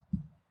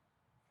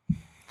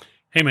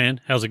Hey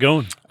man, how's it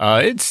going?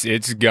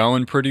 It's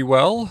going pretty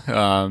well.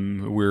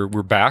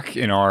 We're back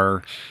in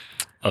our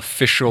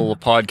official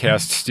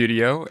podcast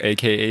studio,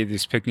 aka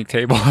this picnic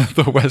table at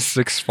the West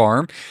Six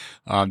Farm.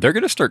 They're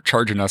gonna start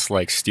charging us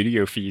like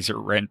studio fees or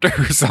rent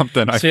or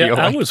something. I See, feel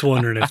I like. was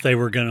wondering if they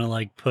were gonna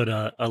like put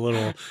a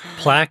little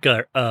plaque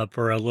up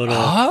or a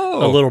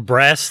Oh, little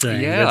brass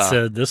thing that yeah.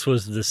 said this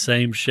was the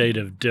same shade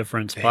of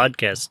difference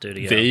podcast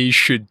studio. They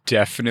should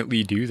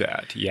definitely do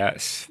that.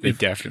 Yes, they If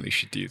definitely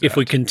should do if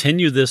we that.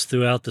 continue this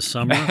throughout the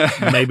summer,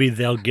 maybe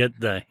they'll get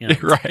the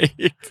hint.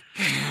 Right.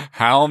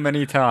 How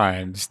many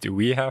times do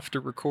we have to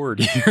record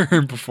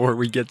here before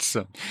we get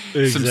some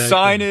Exactly.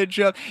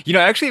 signage up?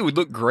 Actually it would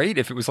look great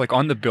if it was like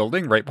on the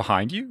building right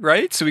behind you,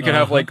 right? So we could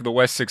have Uh-huh. like the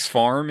West Six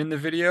Farm in the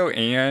video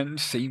and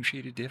same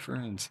shade of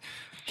difference.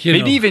 You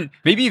know,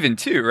 Maybe even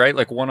two, right?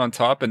 Like one on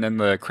top and then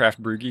the Craft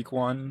Brew Geek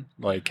one,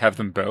 like have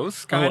them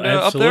both oh, kind of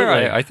up there.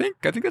 absolutely. I think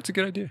that's a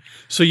good idea.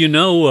 So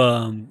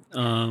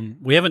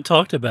we haven't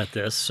talked about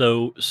this.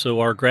 So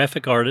our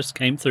graphic artist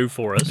came through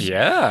for us.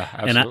 Yeah,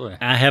 And absolutely.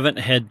 I haven't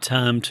had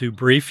time to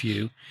brief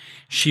you.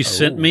 She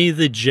sent Oh. me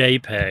the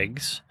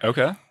JPEGs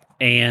Okay.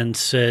 and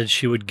said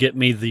she would get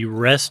me the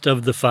rest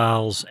of the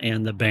files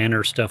and the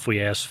banner stuff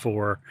we asked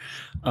for.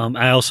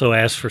 I also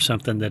asked for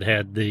something that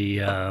had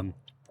the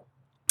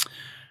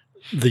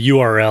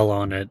URL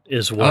on it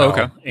as well. Oh,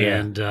 okay. Yeah.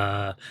 And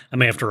I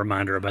may have to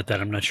remind her about that.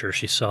 I'm not sure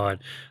she saw it.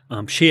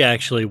 She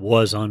actually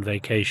was on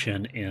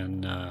vacation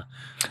in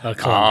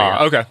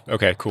Colombia.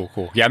 Okay,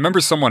 cool. Yeah, I remember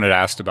someone had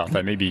asked about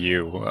that, maybe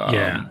you,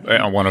 Yeah.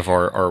 on one of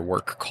our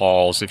work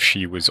calls, if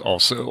she was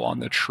also on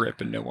the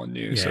trip and no one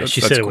knew. Yeah, So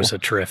she that's said it cool. was a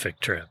terrific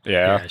trip.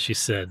 Yeah. She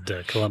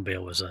said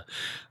Colombia was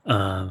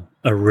a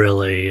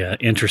really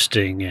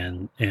interesting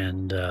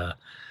and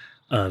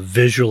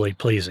visually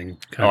pleasing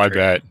Oh, I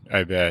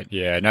country. bet.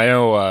 Yeah, and I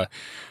know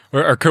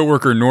our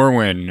coworker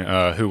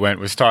Norwin, who went,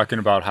 was talking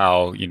about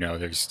how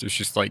there's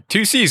just like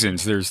two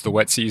seasons. There's the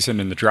wet season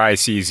and the dry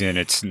season.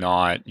 It's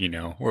not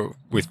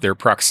with their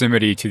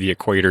proximity to the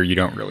equator, you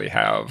don't really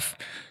have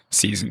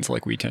seasons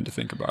like we tend to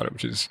think about it,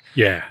 which is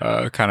Yeah,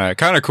 kind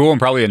of cool and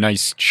probably a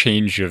nice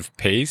change of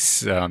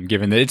pace.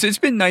 Given that it's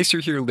been nicer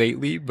here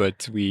lately,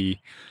 but we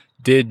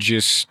did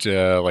just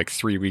like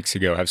 3 weeks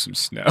ago have some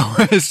snow,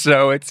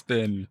 so it's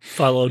been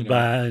followed you know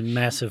by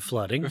massive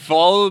flooding.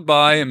 followed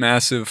by a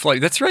massive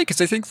flight. That's right, because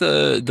I think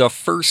the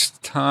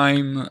first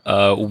time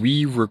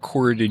we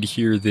recorded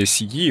here this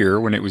year,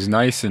 when it was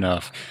nice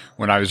enough,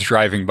 when I was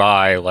driving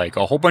by, like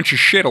a whole bunch of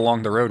shit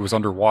along the road was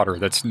underwater.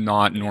 That's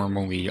not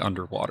normally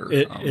underwater.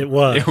 It It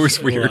was, was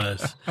it weird.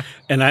 was,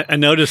 and I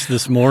noticed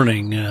this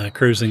morning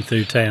cruising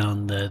through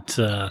town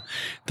that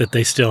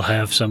they still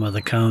have some of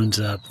the cones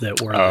up that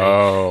were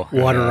Oh,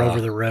 the water yeah.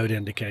 over the road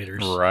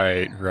indicators.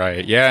 Right.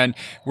 Yeah, and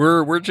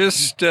we're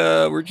just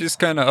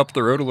kind of up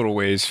the road a little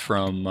ways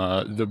from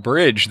the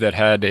bridge that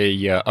had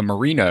a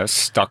marina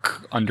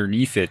stuck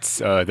underneath it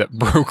that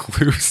broke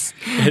loose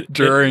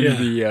during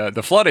Yeah.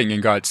 the flooding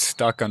and got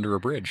stuck under a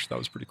bridge. That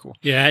was pretty cool.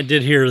 Yeah, I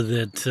did hear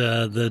that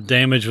the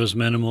damage was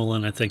minimal,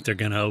 and I think they're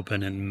going to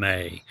open in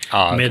May,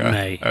 Ah, okay.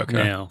 mid-May Okay.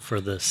 now for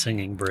the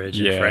Singing Bridge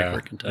in Yeah,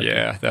 Frankfort, Kentucky.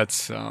 yeah,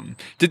 that's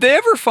did they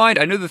ever find,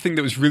 I know the thing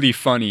that was really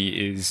funny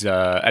is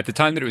at the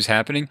time that it was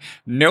happening,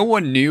 no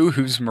one knew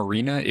whose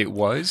marina it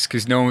was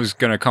because no one was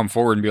gonna come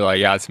forward and be like,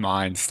 yeah, it's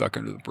mine, stuck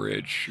under the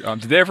bridge.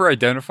 Did they ever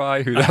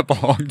identify who that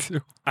belonged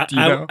to? I, Do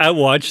you I, know? I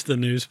watched the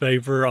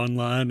newspaper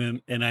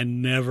online, and I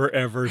never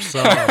ever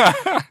saw.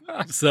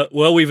 So,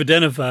 well, we've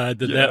identified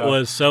that Yeah.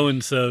 was so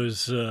and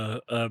so's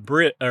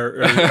Brit or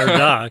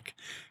dock,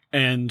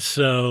 and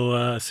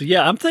so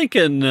yeah, I'm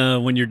thinking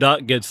when your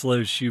dock gets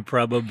loose, you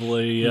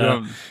probably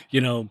Yeah.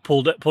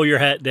 pull your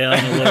hat down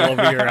a little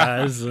over your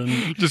eyes,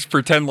 and Just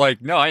pretend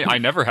like, no, I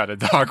never had a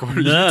dog. What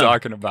are No. you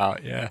talking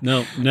about? Yeah.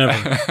 no,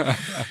 never.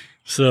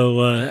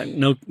 So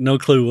no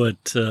clue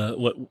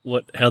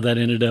what how that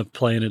ended up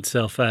playing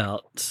itself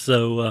out.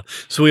 So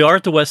we are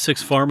at the West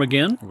Six Farm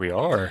again. We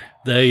are.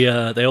 They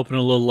open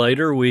a little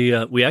later. We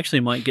actually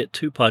might get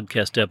two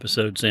podcast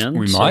episodes in.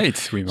 We might.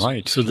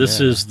 So this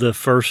Yeah. is the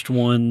first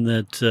one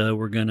that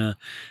we're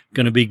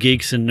gonna be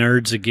geeks and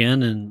nerds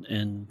again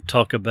and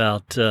talk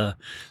about the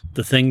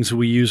things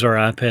we use our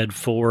iPad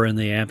for and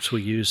the apps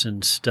we use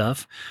and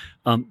stuff.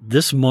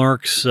 This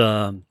marks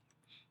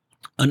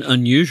an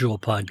unusual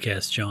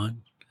podcast,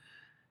 John.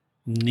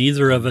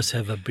 Neither of us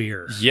have a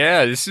beer.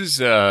 Yeah, this is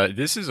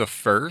a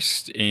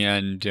first,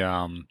 and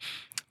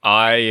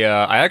I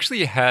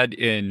actually had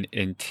an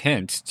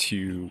intent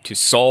to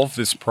solve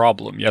this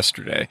problem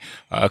yesterday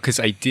because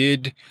I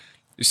did.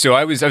 So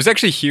I was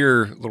actually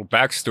here. Little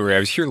backstory: I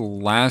was here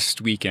last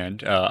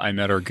weekend. I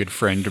met our good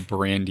friend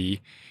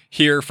Brandy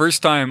here.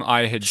 First time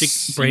I had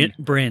seen.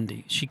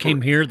 Brandy. She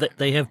came here. That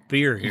they have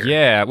beer here.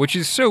 Yeah, which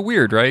is so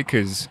weird, right?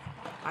 Because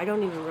I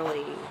don't even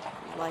really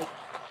like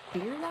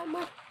beer that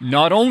much.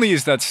 not only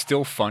is that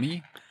still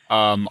funny,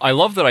 I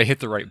love that I hit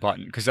the right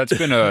button because that's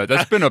been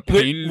a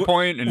pain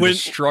point and a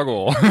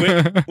struggle.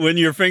 when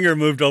your finger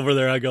moved over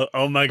there, I go,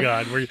 "Oh my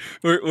God,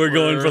 we're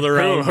going for the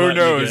wrong." Who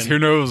knows? Again. Who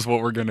knows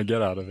what we're gonna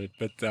get out of it?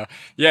 But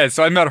yeah,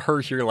 so I met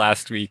her here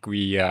last week.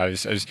 I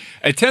was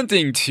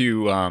attempting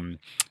to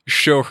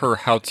show her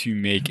how to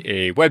make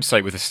a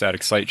website with a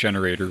static site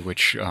generator,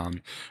 which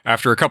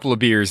after a couple of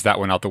beers, that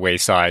went out the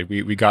wayside.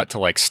 We got to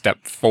like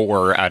step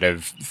 4 out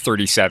of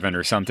 37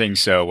 or something.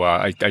 So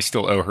I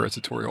still owe her a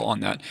tutorial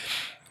on that.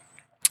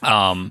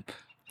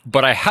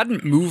 But I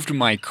hadn't moved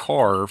my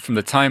car from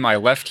the time I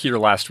left here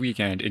last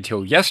weekend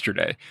until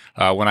yesterday,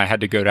 when I had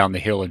to go down the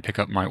hill and pick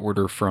up my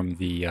order from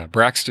the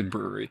Braxton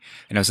Brewery.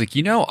 And I was like,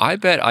 I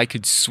bet I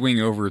could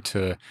swing over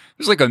to,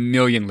 there's like a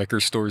million liquor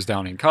stores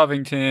down in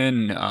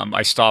Covington.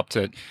 I stopped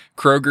at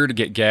Kroger to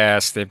get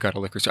gas. They've got a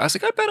liquor store. I was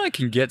like, I bet I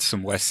can get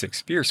some West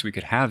 6 beer so we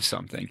could have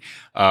something.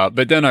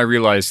 But then I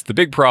realized the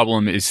big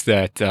problem is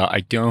that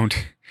I don't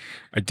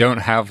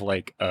have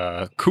like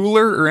a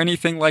cooler or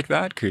anything like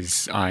that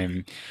because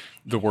I'm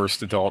the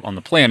worst adult on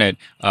the planet.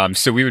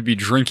 So we would be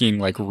drinking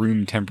like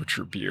room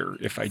temperature beer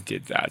if I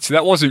did that. So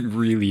that wasn't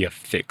really a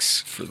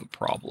fix for the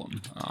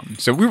problem.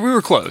 So we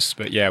were close,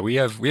 but yeah, we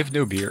have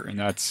no beer, and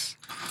that's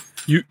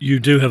you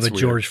do have a weird.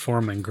 George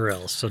Foreman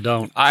grill, so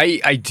don't.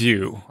 I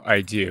do,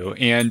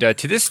 and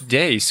to this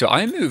day, so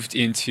I moved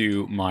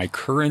into my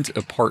current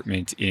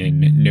apartment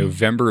in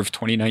November of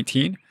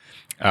 2019.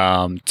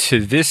 To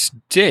this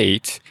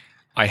date,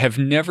 I have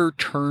never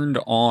turned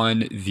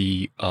on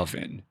the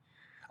oven.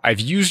 I've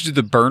used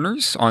the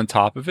burners on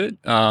top of it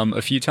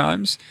a few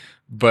times,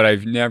 but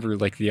I've never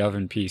like the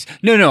oven piece.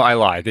 No, I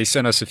lied. They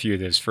sent us a few of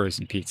those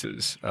frozen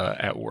pizzas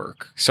at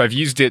work. So I've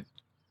used it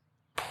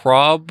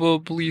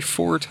probably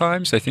 4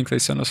 times. I think they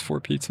sent us 4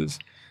 pizzas.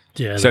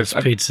 Yeah, so those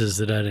pizzas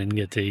that I didn't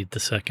get to eat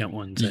the second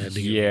ones. I had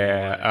to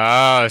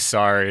yeah. Oh,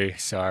 sorry.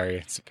 It's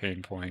a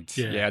pain point.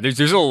 Yeah.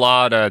 There's a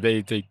lot.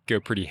 They go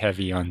pretty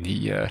heavy on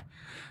the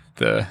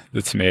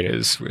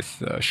tomatoes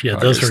with Chicago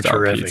those were style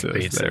terrific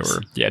pizzas. They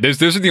were,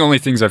 those are the only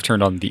things I've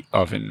turned on the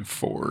oven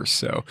for.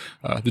 So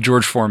the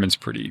George Foreman's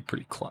pretty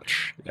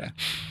clutch. Yeah.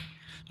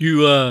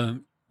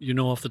 You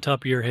know off the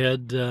top of your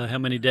head how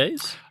many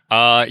days?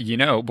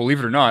 Believe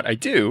it or not, I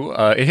do.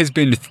 It has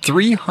been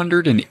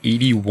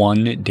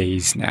 381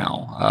 days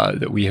now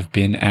that we have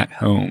been at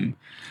home.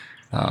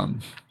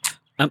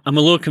 I'm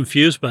a little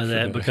confused by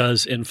that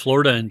because in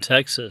Florida and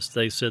Texas,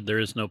 they said there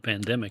is no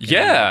pandemic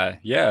anymore.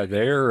 Yeah.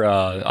 They're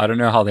I don't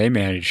know how they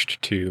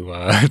managed to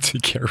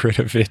get rid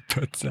of it,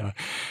 but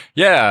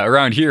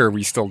around here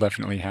we still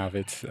definitely have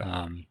it.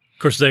 Of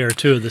course, they are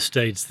 2 of the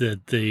states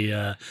that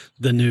the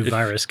new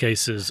virus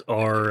cases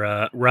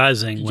are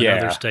rising when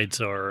other states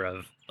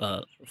are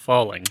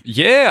falling.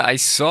 Yeah, I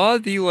saw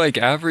the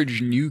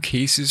average new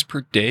cases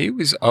per day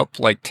was up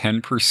like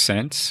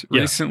 10%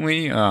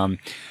 recently.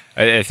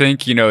 I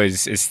think,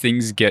 as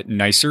things get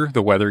nicer,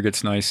 the weather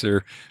gets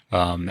nicer,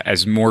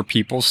 as more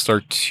people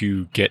start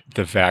to get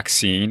the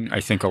vaccine, I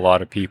think a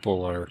lot of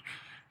people are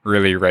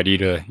really ready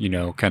to,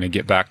 kind of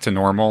get back to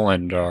normal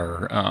and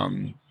are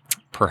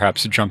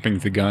perhaps jumping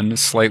the gun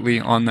slightly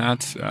on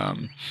that.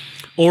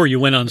 Or you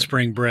went on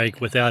spring break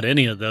without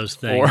any of those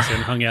things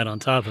and hung out on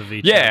top of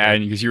each other. Yeah,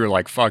 and because you were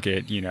like, fuck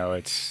it,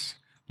 I'm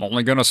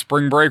only going to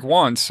spring break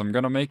once. I'm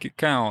going to make it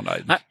count.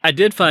 I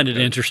did find it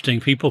interesting,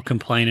 people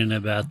complaining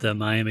about the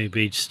Miami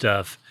Beach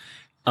stuff.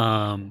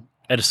 At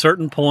a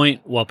certain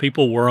point, while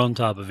people were on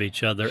top of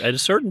each other, at a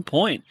certain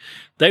point,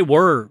 they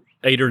were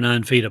 8 or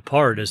 9 feet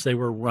apart as they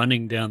were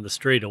running down the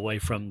street away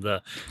from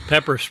the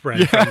pepper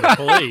spray from the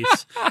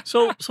police.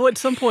 So at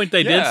some point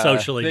they did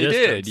socially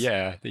distance.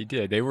 They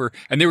did. They were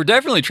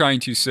definitely trying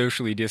to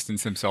socially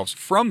distance themselves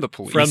from the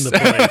police.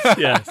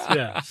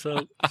 Yes.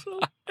 So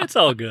it's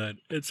all good.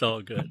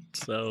 So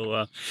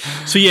I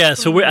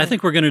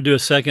think we're going to do a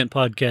second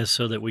podcast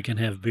so that we can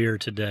have beer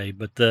today.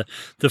 But the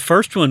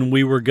first one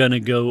we were going to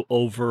go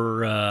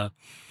over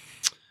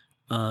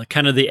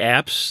kind of the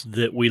apps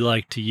that we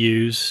like to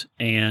use.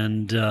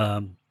 And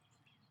I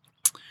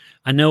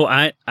know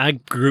I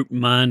grouped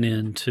mine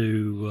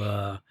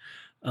into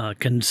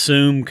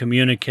consume,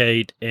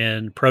 communicate,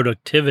 and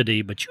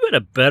productivity, but you had a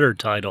better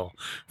title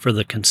for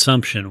the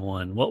consumption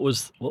one. What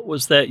was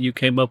that you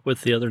came up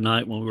with the other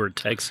night when we were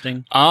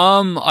texting?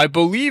 I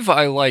believe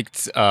I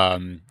liked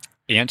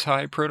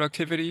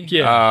anti-productivity.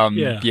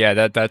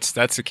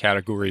 That's a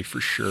category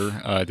for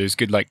sure. There's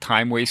good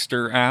time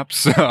waster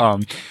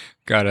apps.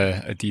 Got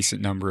a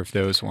decent number of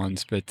those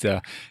ones. But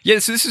so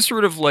this is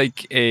sort of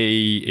like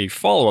a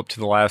follow-up to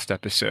the last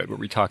episode where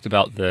we talked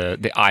about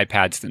the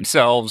iPads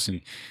themselves and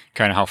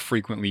kind of how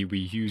frequently we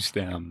use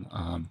them.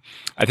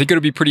 I think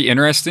it'll be pretty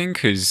interesting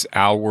because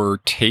our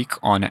take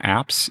on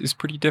apps is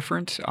pretty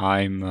different.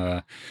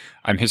 I'm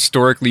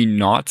historically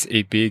not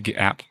a big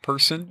app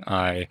person.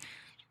 I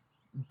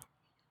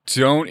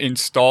don't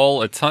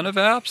install a ton of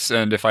apps,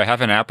 and if I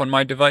have an app on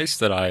my device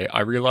that I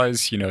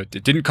realize, it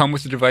didn't come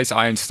with the device,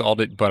 I installed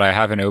it, but I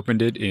haven't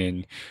opened it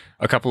in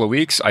a couple of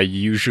weeks, I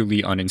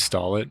usually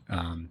uninstall it.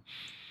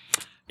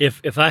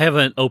 if I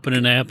haven't opened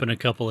an app in a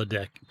couple of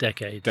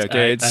decades,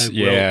 I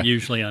will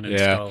usually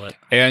uninstall it.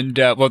 And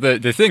well,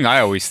 the thing I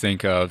always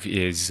think of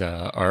is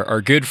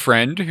our good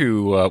friend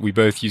who we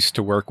both used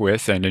to work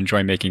with and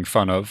enjoy making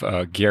fun of,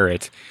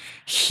 Garrett.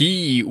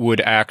 He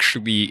would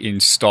actually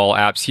install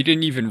apps he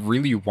didn't even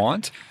really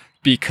want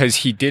because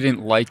he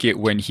didn't like it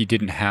when he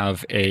didn't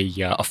have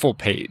a full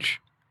page.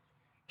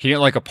 He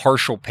didn't like a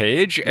partial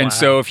page. And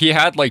so if he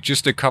had like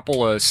just a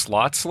couple of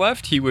slots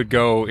left, he would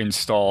go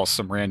install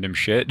some random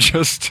shit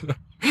just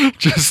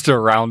to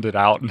round it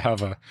out and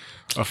have a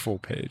full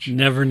page.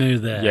 Never knew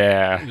that.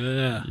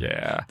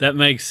 Yeah. That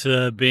makes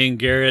being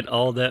Garrett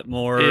all that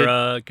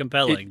more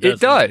compelling.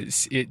 It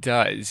does.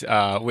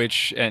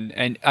 Which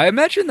and I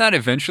imagine that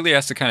eventually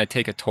has to kind of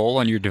take a toll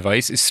on your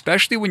device,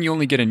 especially when you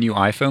only get a new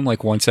iPhone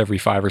like once every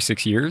 5 or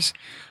 6 years.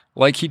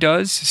 Like he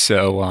does,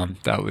 so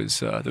that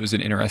was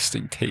an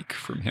interesting take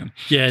from him.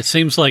 Yeah, it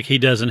seems like he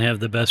doesn't have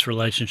the best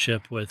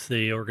relationship with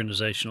the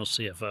organizational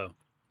CFO.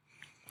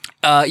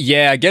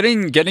 Yeah,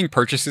 getting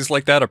purchases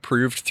like that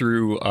approved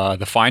through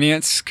the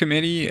finance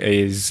committee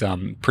is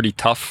pretty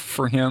tough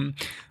for him.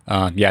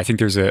 Yeah, I think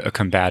there's a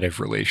combative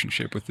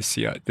relationship with the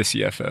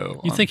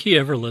CFO. You think he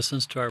ever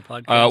listens to our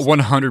podcast?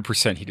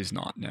 100% he does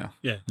not. No.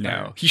 Yeah. No.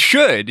 Right. He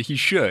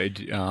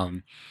should.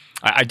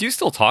 I do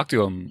still talk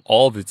to him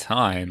all the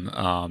time.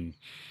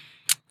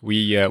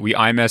 We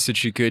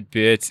iMessage a good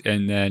bit,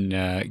 and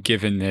then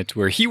given that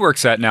where he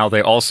works at now, they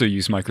also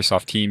use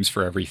Microsoft Teams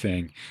for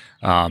everything,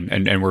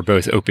 and we're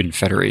both open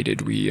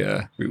federated. We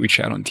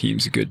chat on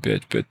Teams a good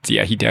bit, but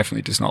yeah, he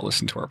definitely does not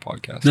listen to our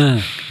podcast.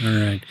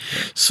 All right.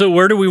 So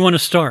where do we want to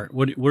start?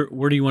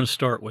 Where do you want to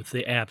start with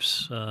the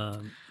apps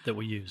that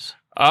we use?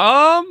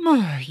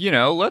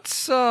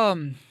 Let's.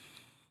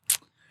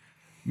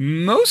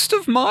 Most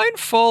of mine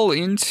fall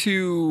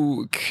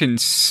into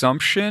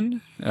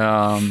consumption.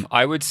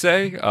 I would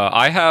say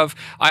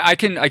I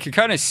can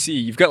kind of see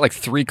you've got like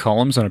 3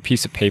 columns on a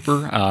piece of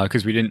paper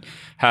because we didn't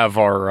have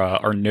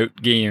our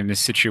note game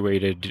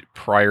situated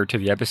prior to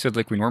the episode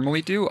like we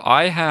normally do.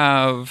 I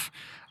have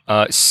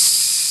 9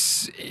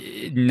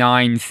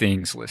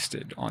 things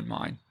listed on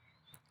mine.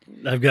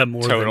 I've got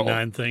more total. than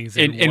 9 things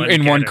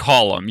in one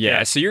column.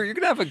 Yeah, so you're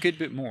gonna have a good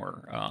bit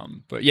more.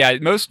 But yeah,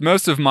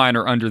 most of mine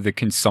are under the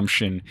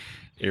consumption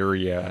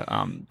area.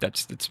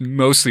 That's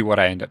mostly what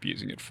I end up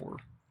using it for.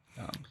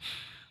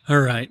 All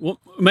right.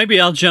 Well,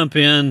 maybe I'll jump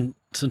in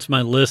since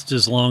my list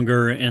is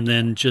longer, and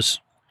then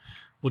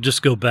we'll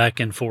just go back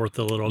and forth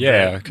a little bit.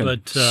 Yeah,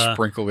 but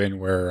sprinkle in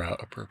where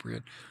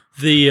appropriate.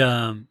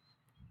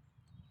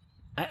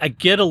 I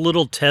get a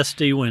little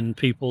testy when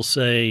people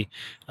say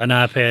an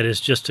iPad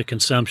is just a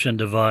consumption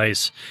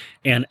device,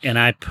 and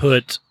I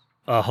put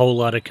a whole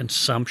lot of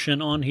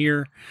consumption on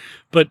here,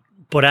 but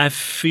I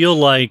feel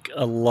like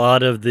a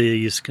lot of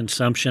these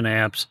consumption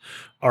apps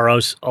are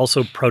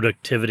also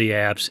productivity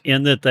apps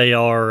in that they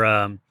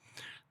are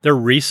they're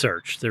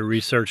research. They're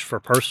research for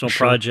personal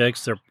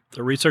projects. They're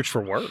research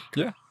for work.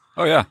 Yeah.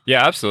 Oh yeah.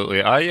 Yeah.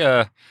 Absolutely.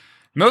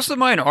 Most of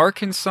mine are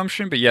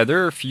consumption, but yeah,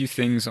 there are a few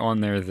things on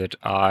there that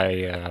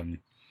I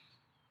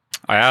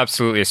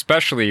absolutely,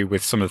 especially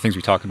with some of the things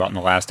we talked about in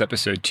the last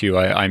episode too,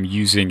 I'm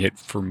using it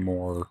for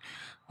more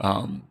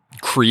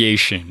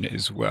creation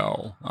as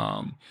well.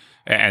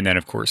 And then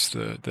of course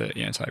the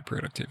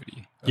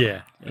anti-productivity.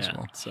 As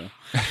well.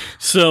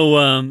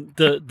 So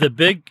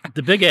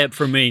the big app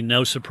for me,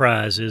 no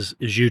surprise, is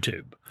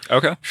YouTube.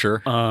 Okay,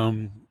 sure.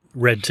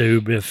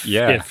 RedTube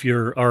if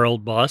you're our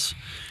old boss.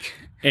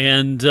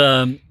 And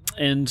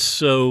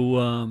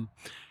so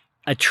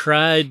I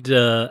tried,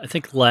 I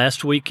think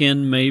last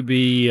weekend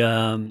maybe.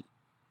 I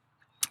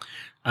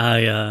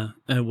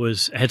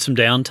had some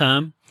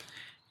downtime,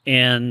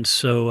 and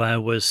so I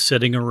was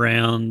sitting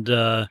around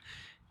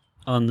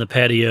on the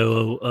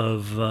patio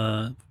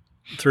of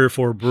 3 or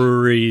 4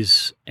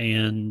 breweries,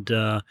 and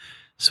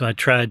so I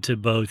tried to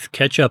both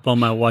catch up on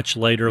my watch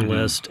later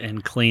list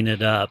and clean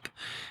it up.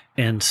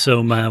 And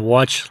so my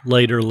watch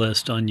later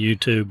list on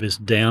YouTube is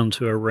down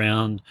to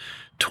around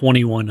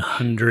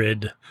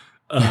 2,100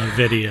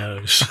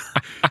 videos.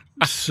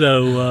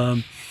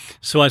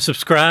 So I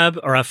subscribe,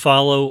 or I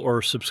follow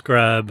or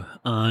subscribe,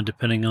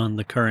 depending on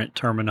the current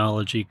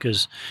terminology,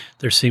 because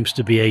there seems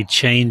to be a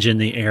change in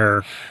the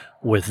air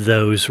with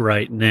those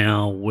right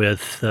now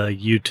with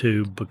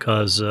YouTube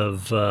because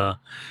of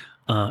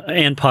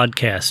and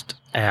podcast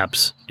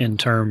apps in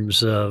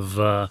terms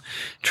of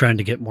trying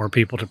to get more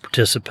people to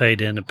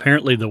participate in.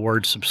 Apparently the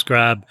word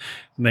subscribe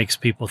makes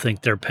people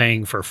think they're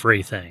paying for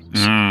free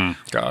things.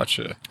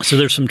 Gotcha. So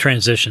there's some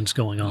transitions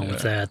going on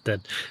with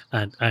that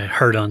I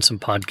heard on some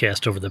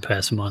podcast over the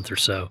past month or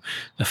so.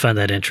 I find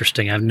that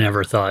interesting. I've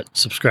never thought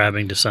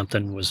subscribing to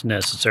something was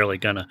necessarily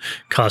going to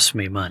cost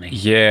me money.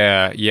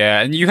 Yeah.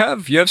 And you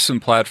have some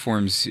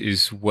platforms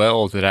as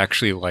well that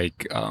actually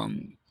like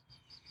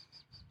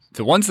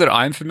the ones that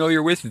I'm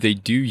familiar with, they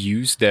do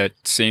use that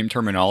same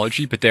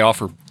terminology, but they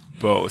offer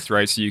both,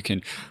 right? So you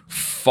can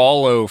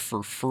follow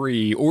for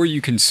free, or you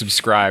can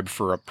subscribe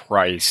for a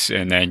price,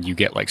 and then you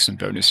get like some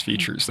bonus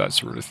features, that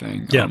sort of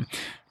thing. Yeah.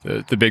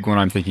 The big one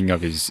I'm thinking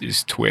of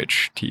is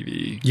Twitch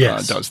TV.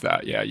 Yes. Does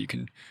that. Yeah, you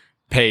can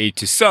pay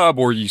to sub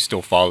or you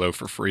still follow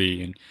for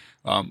free. And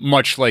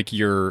much like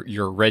your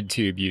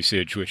RedTube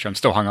usage, which I'm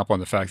still hung up on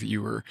the fact that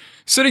you were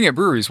sitting at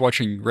breweries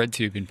watching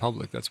RedTube in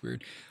public. That's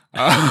weird.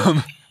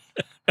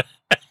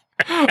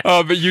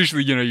 But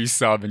usually, you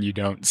sub and you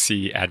don't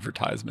see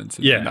advertisements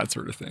and that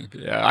sort of thing.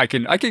 But yeah, I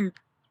can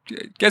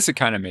guess it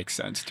kind of makes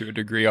sense to a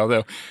degree.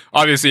 Although,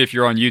 obviously, if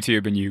you're on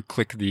YouTube and you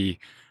click the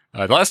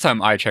last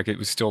time I checked, it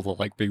was still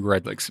the big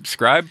red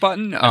subscribe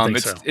button. I think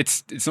so.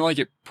 It's not like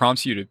it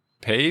prompts you to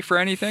pay for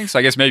anything. So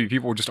I guess maybe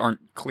people just aren't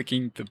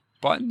clicking the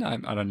button. I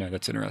don't know.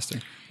 That's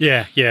interesting.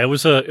 Yeah. It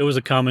was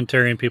a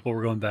commentary, and people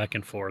were going back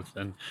and forth,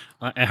 and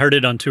I heard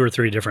it on 2 or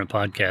 3 different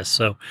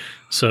podcasts.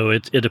 So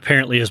it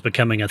apparently is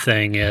becoming a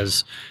thing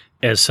as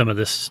some of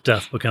this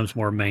stuff becomes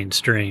more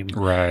mainstream.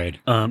 Right.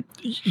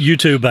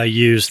 YouTube I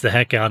use the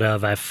heck out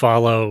of. I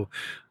follow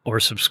or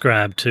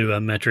subscribe to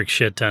a metric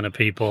shit ton of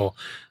people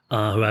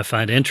who I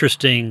find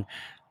interesting.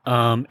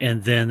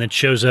 And then it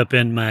shows up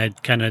in my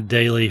kind of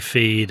daily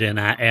feed, and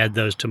I add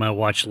those to my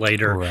watch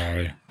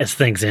later as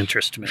things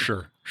interest me.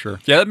 Sure.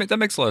 Yeah, that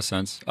makes a lot of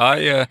sense.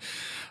 I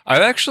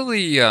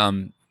actually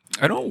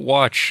I don't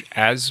watch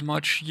as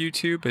much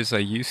YouTube as I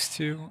used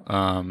to,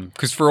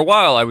 because for a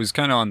while I was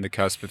kind of on the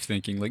cusp of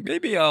thinking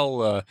maybe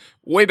I'll.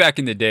 Way back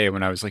in the day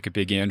when I was a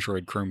big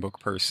Android Chromebook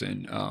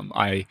person,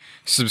 I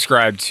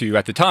subscribed to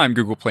at the time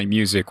Google Play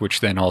Music, which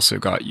then also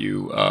got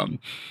you.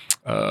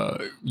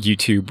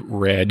 YouTube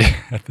Red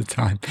at the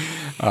time,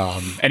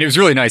 and it was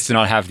really nice to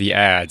not have the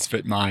ads.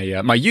 But my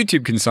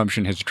YouTube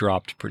consumption has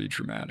dropped pretty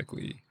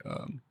dramatically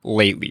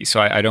lately, so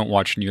I don't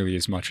watch nearly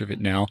as much of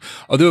it now.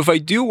 Although if I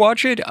do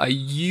watch it, I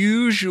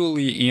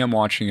usually am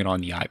watching it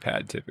on the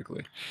iPad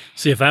typically.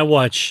 See, if I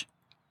watch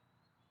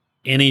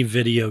any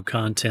video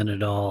content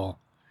at all,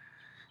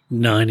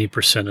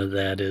 90% of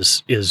that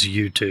is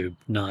YouTube,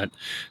 not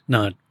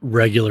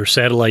regular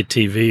satellite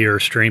TV or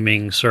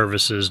streaming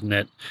services,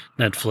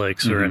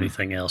 Netflix or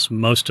anything else.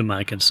 Most of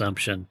my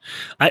consumption,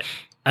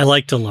 I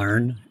like to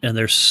learn, and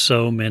there's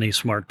so many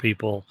smart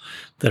people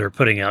that are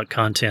putting out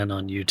content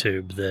on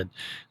YouTube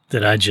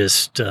that I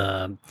just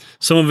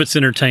some of it's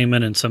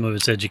entertainment and some of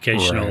it's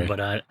educational,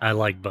 but I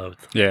like both.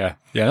 Yeah,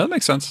 that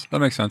makes sense.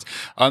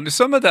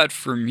 Some of that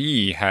for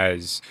me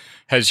has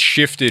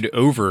shifted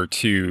over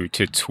to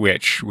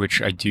Twitch,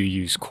 which I do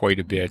use quite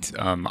a bit.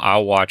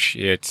 I'll watch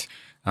it.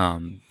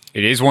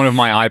 It is one of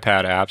my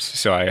iPad apps,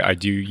 so I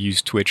do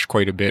use Twitch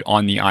quite a bit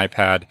on the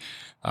iPad.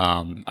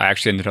 I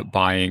actually ended up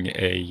buying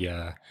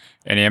an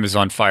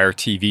Amazon Fire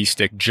TV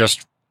stick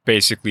just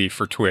basically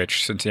for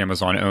Twitch, since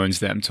Amazon owns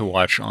them, to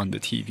watch on the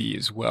TV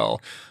as well.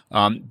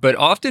 But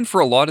often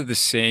for a lot of the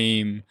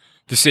same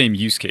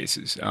use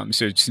cases.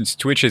 So since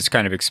Twitch has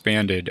kind of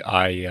expanded,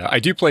 I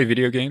do play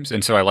video games,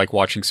 and so I like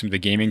watching some of the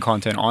gaming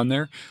content on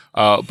there.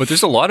 But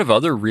there's a lot of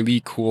other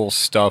really cool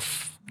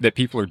stuff that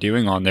people are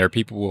doing on there.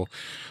 People will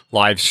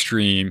live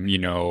stream,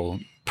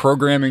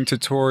 programming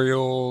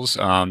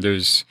tutorials.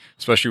 There's,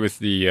 especially with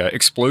the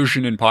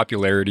explosion in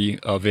popularity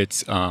of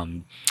it,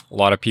 a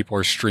lot of people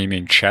are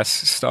streaming chess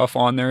stuff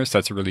on there, so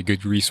that's a really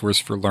good resource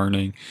for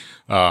learning.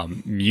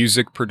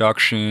 Music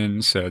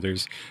production. So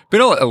there's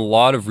been a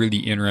lot of really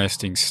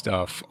interesting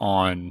stuff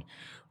on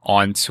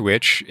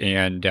Twitch,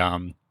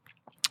 and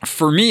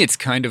for me, it's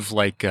kind of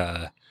like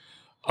a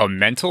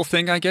mental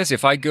thing, I guess.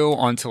 If I go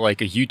onto a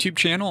YouTube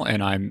channel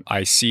and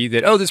I see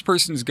that, oh, this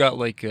person's got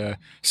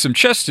some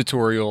chess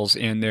tutorials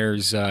and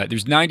there's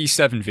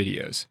 97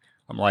 videos.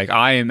 I'm like,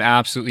 I am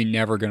absolutely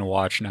never going to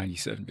watch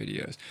 97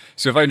 videos.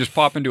 So if I just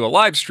pop into a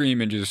live stream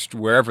and just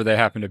wherever they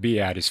happen to be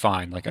at is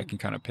fine. I can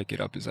kind of pick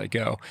it up as I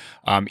go.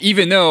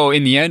 Even though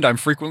in the end, I'm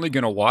frequently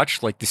going to watch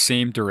the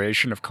same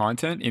duration of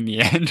content in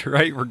the end,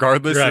 right?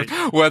 Regardless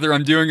of whether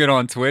I'm doing it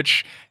on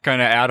Twitch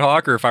kind of ad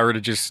hoc, or if I were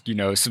to just,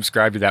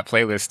 subscribe to that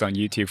playlist on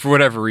YouTube. For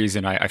whatever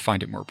reason, I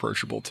find it more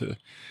approachable to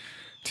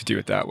do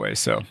it that way.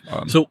 So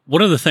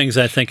one of the things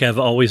I think I've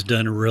always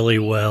done really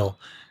well,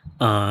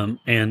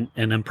 and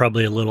I'm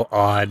probably a little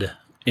odd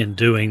in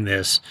doing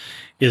this,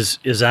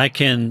 is I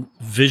can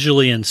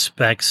visually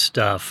inspect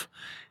stuff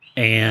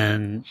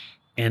and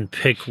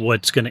pick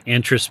what's going to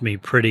interest me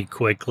pretty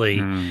quickly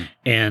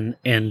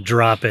and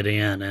drop it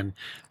in. And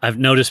I've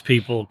noticed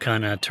people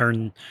kind of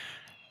turn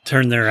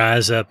their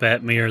eyes up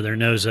at me or their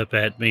nose up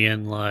at me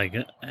and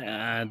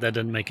that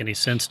doesn't make any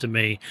sense to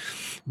me.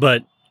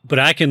 But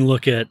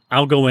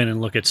I'll go in and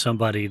look at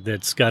somebody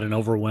that's got an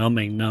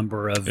overwhelming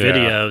number of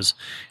videos,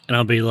 and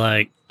I'll be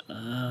like,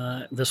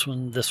 this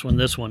one,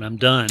 I'm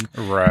done.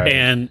 Right.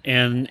 And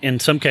in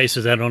some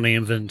cases, I don't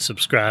even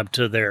subscribe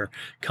to their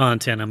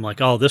content. I'm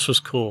like, oh, this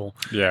was cool.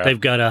 Yeah. They've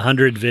got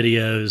 100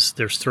 videos.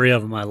 There's 3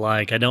 of them I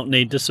like. I don't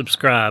need to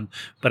subscribe,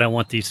 but I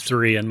want these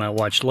 3 in my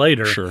watch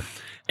later. Sure.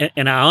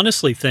 And I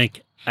honestly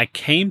think I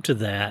came to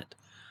that.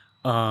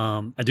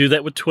 I do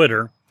that with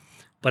Twitter.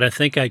 But I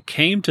think I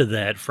came to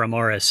that from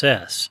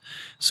RSS.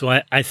 So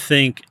I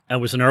think I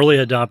was an early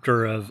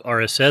adopter of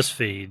RSS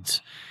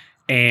feeds,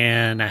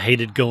 and I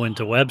hated going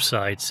to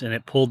websites, and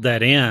it pulled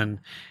that in,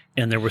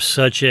 and there was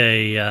such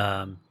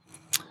a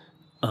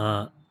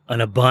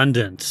an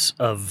abundance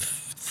of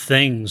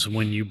things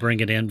when you bring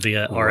it in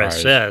via Right.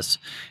 RSS,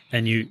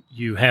 and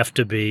you have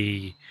to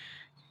be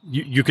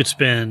you could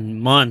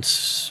spend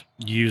months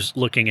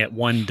looking at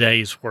one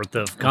day's worth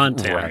of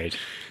content. Right.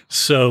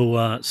 So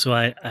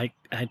I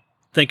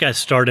think I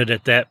started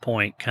at that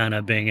point, kind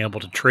of being able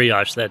to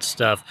triage that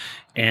stuff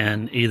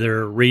and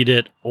either read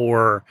it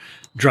or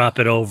drop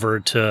it over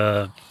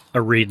to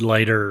a read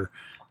later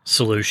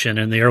solution.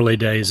 In the early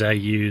days, I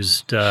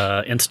used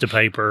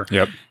Instapaper.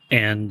 Yep.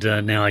 And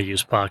now I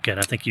use Pocket.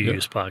 I think you Yep.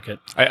 use Pocket.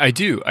 I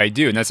do,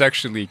 and that's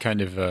actually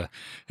kind of an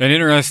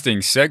interesting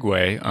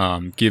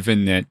segue,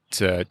 given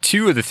that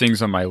two of the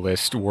things on my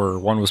list were,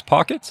 one was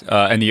Pocket,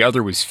 and the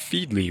other was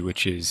Feedly,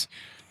 which is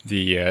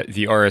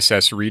the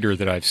RSS reader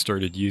that I've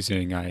started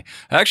using. I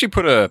actually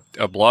put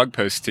a blog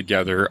post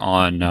together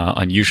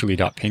on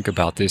usually.pink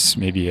about this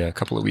maybe a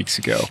couple of weeks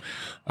ago.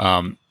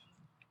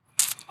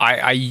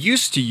 I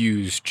used to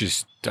use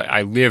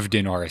I lived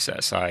in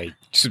RSS. I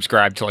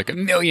subscribed to like a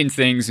million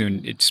things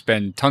and it'd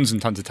spend tons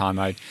and tons of time.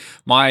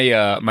 My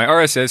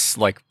RSS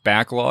like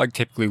backlog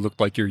typically looked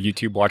like your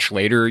YouTube watch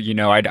later. You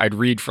know, I'd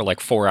read for like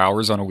 4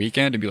 hours on a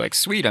weekend and be like,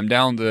 sweet, I'm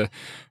down to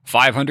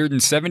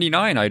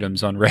 579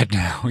 items on Read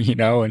now, you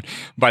know, and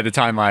by the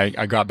time I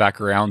got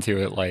back around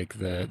to it, like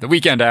the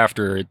weekend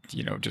after, it,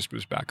 you know, just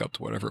was back up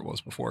to whatever it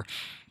was before.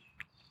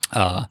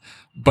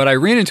 But I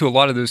ran into a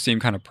lot of those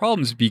same kind of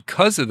problems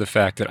because of the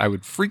fact that I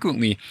would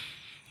frequently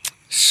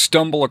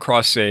stumble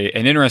across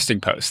an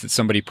interesting post that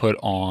somebody put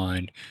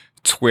on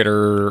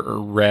Twitter or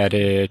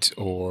Reddit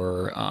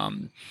or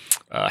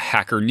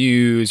Hacker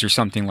News or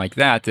something like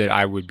that, that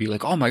I would be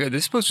like, oh my God,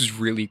 this post is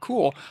really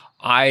cool.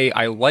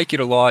 I like it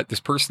a lot.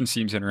 This person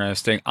seems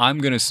interesting. I'm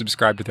going to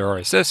subscribe to their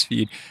RSS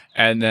feed.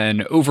 And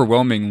then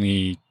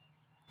overwhelmingly,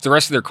 the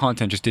rest of their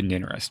content just didn't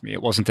interest me.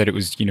 It wasn't that it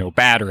was, you know,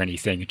 bad or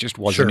anything. It just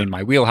wasn't in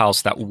my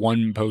wheelhouse. That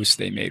one post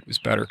they made was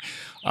better.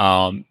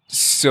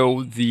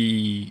 So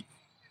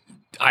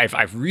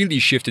I've really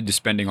shifted to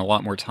spending a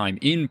lot more time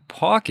in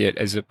Pocket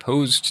as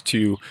opposed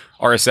to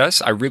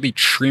RSS. I really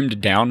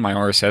trimmed down my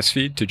RSS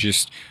feed to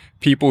just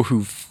people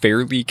who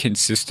fairly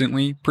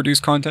consistently produce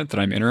content that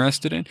I'm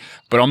interested in.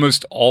 But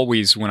almost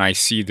always when I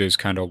see those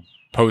kind of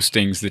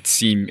postings that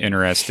seem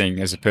interesting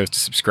as opposed to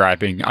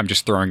subscribing, I'm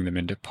just throwing them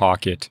into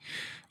Pocket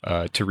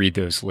to read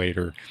those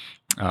later.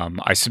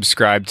 I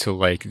subscribe to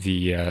like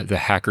the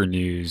Hacker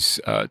News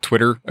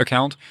Twitter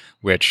account,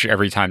 which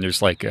every time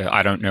there's like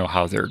I don't know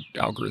how their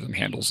algorithm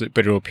handles it,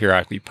 but it'll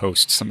periodically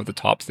post some of the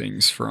top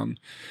things from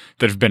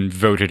that have been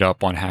voted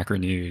up on Hacker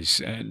News,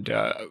 and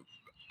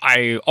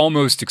I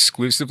almost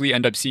exclusively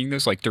end up seeing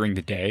those like during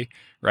the day,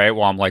 right?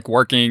 While I'm like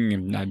working,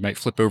 and I might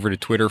flip over to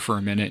Twitter for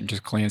a minute and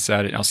just glance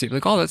at it, and I'll see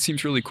like, oh, that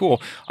seems really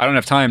cool. I don't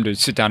have time to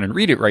sit down and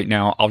read it right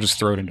now. I'll just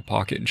throw it into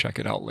Pocket and check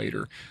it out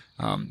later.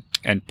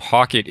 And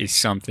Pocket is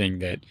something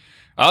that,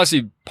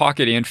 obviously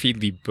Pocket and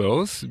Feedly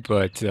both,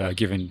 but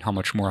given how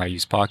much more I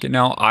use Pocket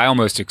now, I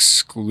almost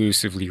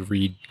exclusively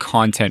read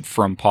content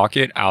from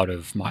Pocket out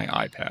of my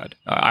iPad.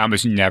 I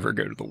almost never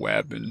go to the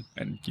web and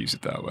use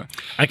it that way.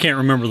 I can't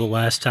remember the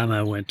last time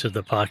I went to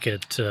the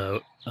Pocket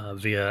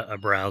via a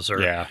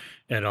browser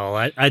at all.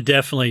 I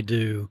definitely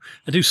do.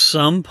 I do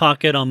some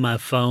Pocket on my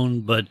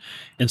phone, but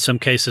in some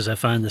cases I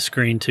find the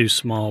screen too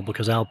small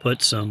because I'll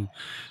put some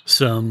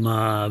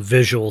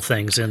visual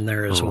things in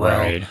there as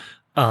well.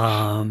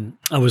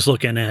 I was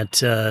looking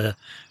at,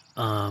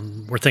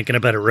 we're thinking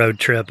about a road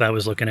trip. I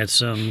was looking at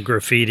some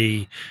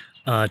graffiti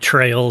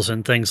trails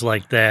and things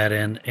like that,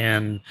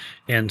 and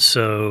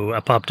so I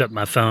popped up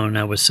my phone.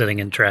 I was sitting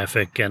in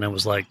traffic, and I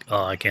was like,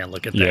 "Oh, I can't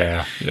look at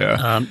that."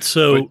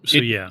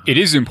 It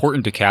is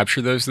important to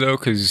capture those though,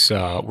 because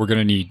we're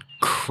gonna need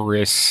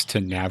Chris to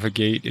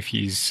navigate if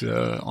he's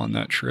on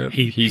that trip.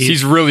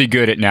 He's really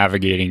good at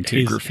navigating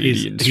to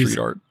graffiti and street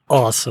art.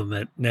 Awesome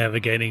at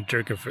navigating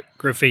to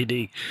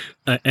graffiti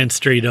and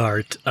street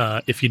art.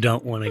 If you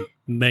don't want to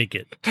make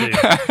it to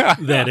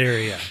that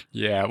area,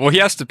 well, he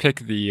has to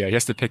pick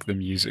the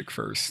music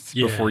first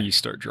before you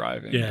start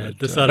driving.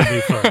 This ought to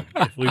be fun.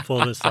 If we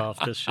pull this off,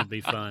 this should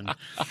be fun.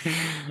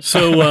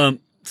 So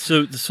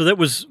that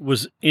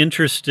was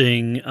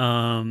interesting.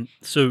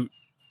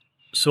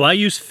 So I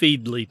use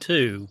Feedly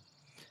too,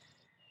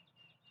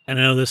 and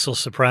I know this will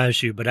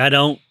surprise you, but I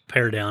don't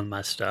pare down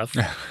my stuff.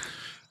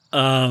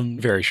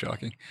 Very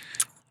shocking.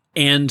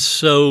 And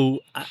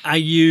so I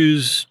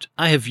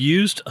have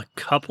used a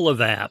couple of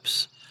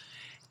apps,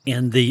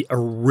 and the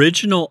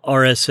original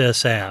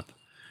RSS app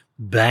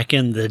back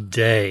in the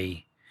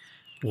day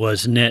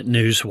was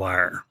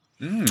NetNewsWire.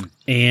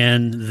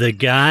 And the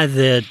guy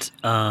that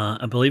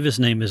I believe his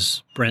name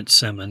is Brent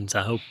Simmons.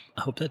 I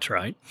hope that's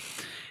right.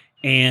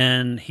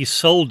 And he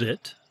sold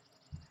it.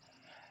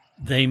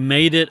 They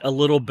made it a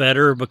little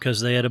better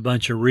because they had a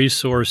bunch of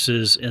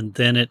resources, and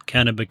then it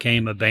kind of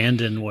became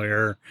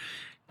abandonware.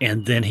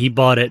 And then he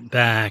bought it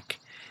back,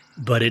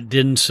 but it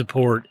didn't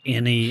support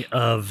any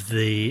of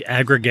the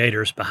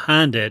aggregators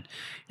behind it.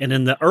 And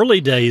in the early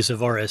days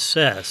of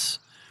RSS,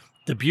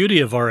 the beauty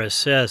of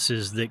RSS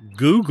is that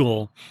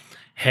Google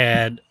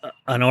had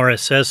an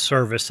RSS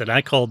service that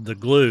I called the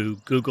Glue,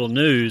 Google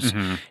News.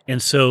 Mm-hmm.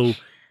 And so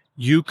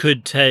you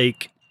could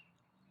take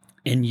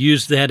and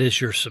use that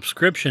as your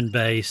subscription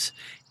base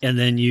and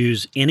then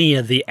use any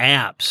of the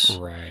apps,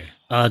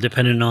 Right.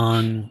 depending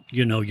on,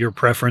 your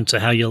preference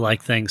of how you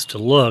like things to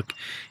look.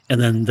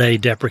 And then they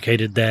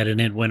deprecated that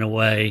and it went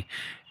away.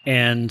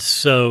 And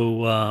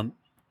so,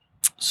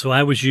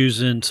 I was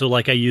using,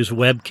 I use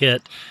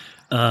WebKit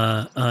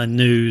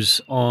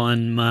News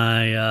on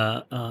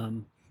my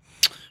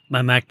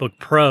my MacBook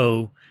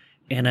Pro,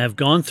 and I've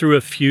gone through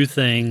a few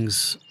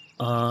things,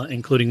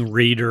 including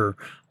Reader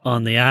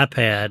on the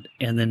iPad,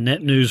 and then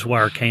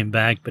NetNewsWire came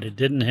back, but it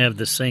didn't have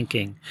the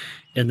syncing.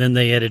 And then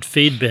they added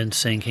Feedbin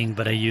syncing,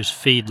 but I use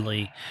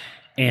Feedly.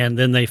 And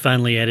then they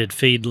finally added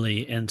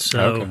Feedly. And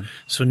so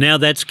now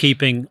that's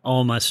keeping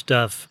all my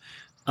stuff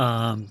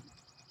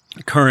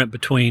current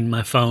between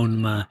my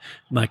phone,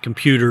 my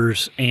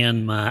computers,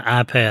 and my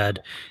iPad.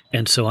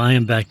 And so I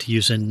am back to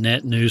using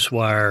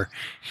NetNewsWire.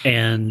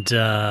 And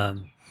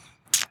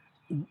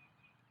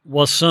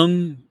while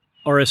some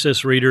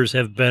RSS readers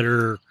have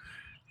better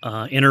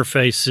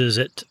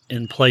interfaces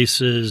in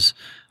places,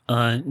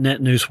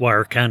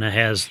 NetNewsWire kind of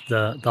has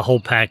the whole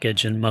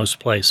package in most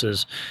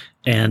places.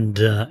 And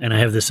I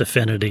have this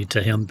affinity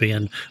to him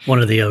being one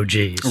of the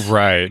OGs.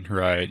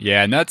 Right.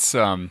 Yeah, and that's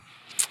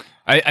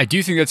I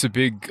do think that's a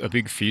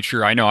big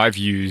feature. I know I've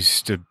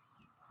used a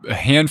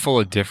handful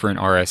of different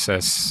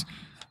RSS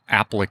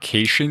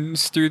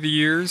applications through the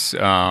years,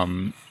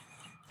 from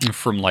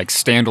like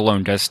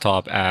standalone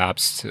desktop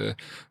apps to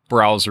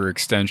browser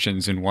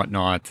extensions and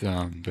whatnot.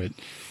 But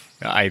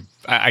I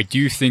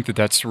do think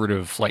that sort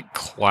of like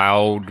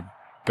cloud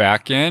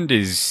backend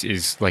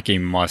is like a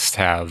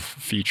must-have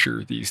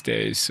feature these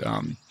days.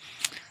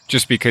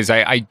 Just because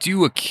I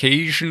do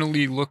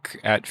occasionally look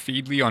at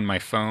Feedly on my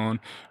phone,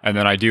 and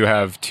then I do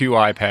have 2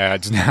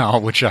 iPads now,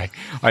 which I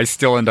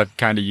still end up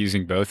kind of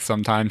using both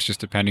sometimes, just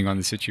depending on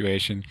the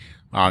situation.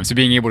 So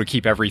being able to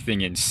keep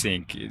everything in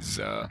sync is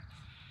a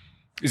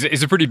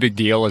pretty big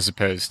deal, as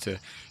opposed to,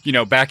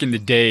 back in the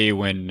day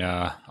when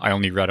I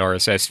only read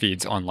RSS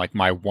feeds on like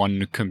my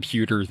one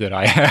computer that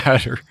I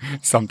had or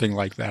something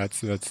like that.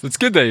 So that's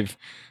good they've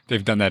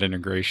done that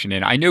integration.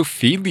 And I know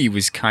Feedly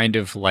was kind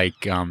of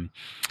like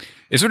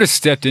it sort of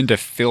stepped in to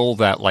fill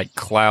that like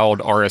cloud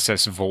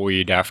RSS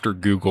void after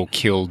Google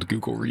killed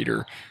Google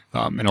Reader.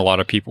 And a lot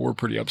of people were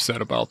pretty upset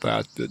about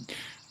that.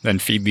 Then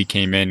Feedly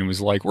came in and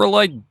was like, we're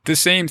like the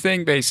same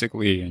thing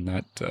basically. And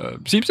that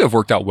seems to have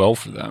worked out well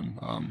for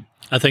them.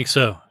 I think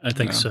so.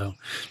 So.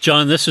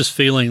 John, this is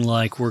feeling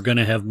like we're going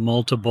to have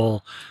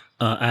multiple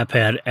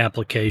iPad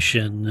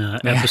application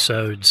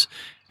episodes,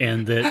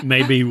 and that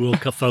maybe we'll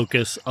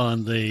focus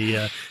on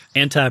the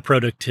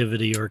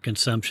anti-productivity or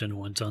consumption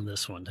ones on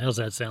this one. How's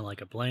that sound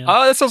like a plan?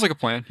 That sounds like a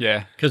plan,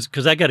 yeah.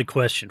 Because I got a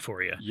question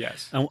for you.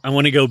 Yes. I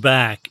want to go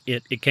back.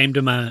 It came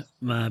to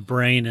my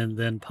brain and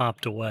then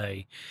popped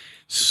away.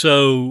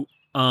 So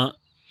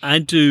I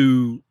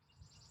do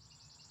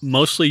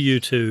mostly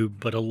YouTube,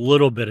 but a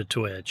little bit of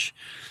Twitch.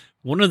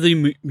 One of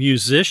the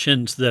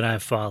musicians that I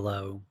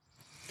follow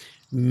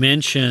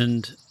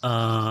mentioned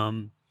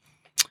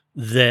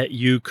that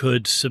you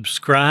could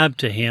subscribe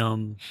to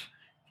him,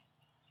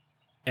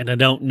 and I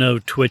don't know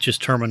Twitch's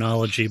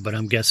terminology, but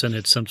I'm guessing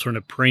it's some sort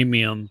of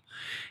premium,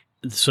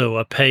 so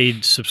a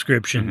paid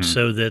subscription,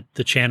 so that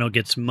the channel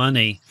gets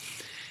money.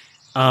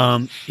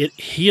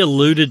 He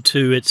alluded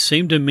to, it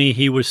seemed to me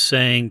he was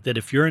saying that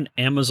if you're an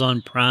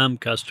Amazon Prime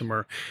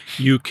customer,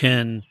 you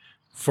can,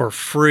 for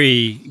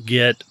free,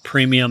 get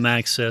premium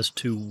access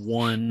to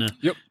one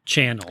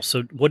channel.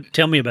 So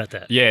tell me about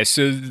that. Yeah,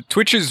 so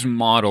Twitch's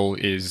model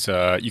is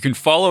you can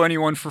follow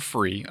anyone for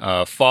free.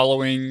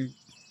 Following,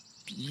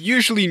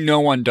 usually no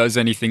one does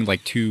anything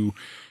like too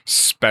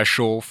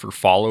special for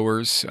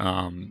followers.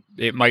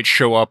 It might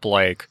show up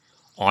like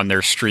on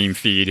their stream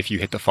feed if you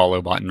hit the follow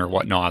button or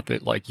whatnot,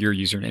 that like your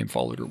username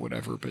followed or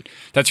whatever, but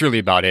that's really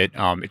about it.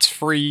 It's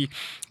free.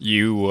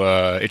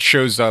 It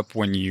shows up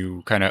when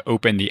you kind of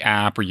open the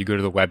app or you go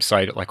to the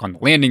website, like on the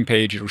landing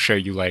page, it'll show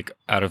you like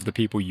out of the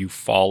people you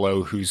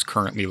follow who's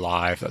currently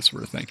live, that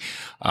sort of thing.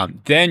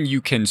 Then you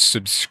can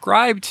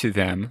subscribe to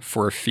them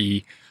for a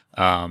fee.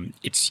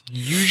 It's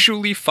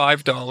usually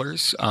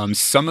 $5.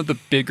 Some of the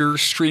bigger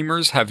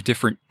streamers have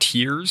different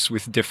tiers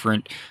with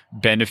different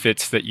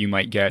benefits that you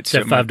might get. Is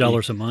that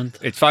 $5 a month?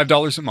 It's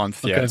 $5 a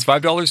month. Okay. Yeah, it's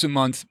 $5 a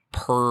month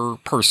per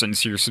person.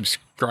 So you're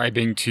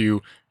subscribing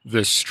to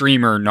the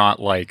streamer, not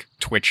like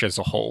Twitch as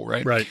a whole,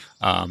 right? Right.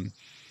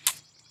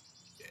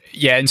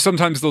 Yeah, and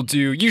sometimes they'll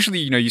do, usually,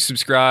 you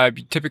subscribe.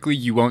 Typically,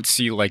 you won't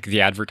see like the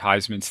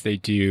advertisements they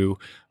do.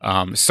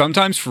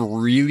 Sometimes for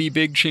really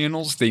big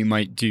channels, they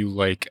might do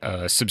like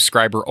a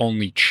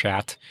subscriber-only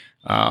chat,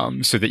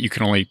 so that you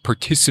can only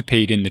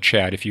participate in the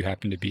chat if you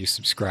happen to be a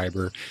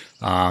subscriber.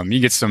 You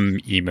get some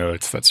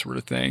emotes, that sort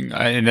of thing.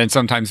 And then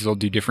sometimes they'll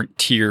do different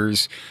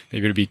tiers.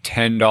 Maybe it'll be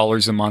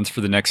 $10 a month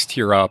for the next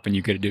tier up, and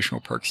you get additional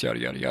perks, yada,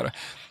 yada, yada.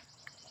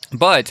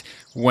 But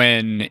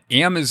when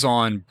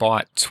Amazon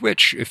bought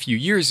Twitch a few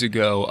years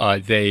ago,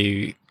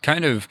 they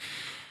kind of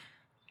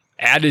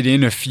added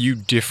in a few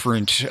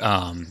different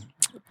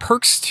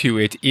perks to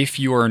it if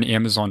you are an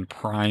Amazon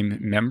Prime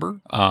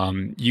member.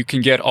 You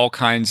can get all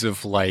kinds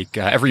of like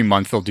every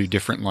month they'll do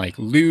different like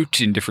loot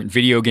and different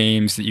video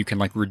games that you can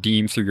like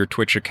redeem through your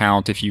Twitch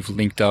account if you've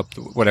linked up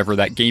whatever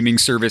that gaming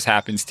service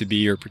happens to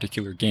be or a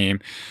particular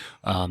game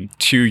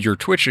to your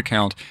Twitch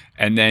account,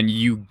 and then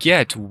you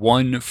get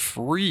one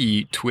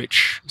free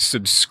Twitch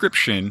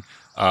subscription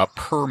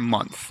per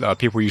month.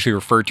 People usually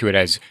refer to it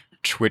as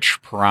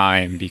Twitch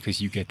Prime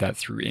because you get that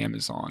through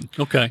Amazon.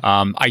 Okay.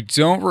 I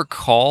don't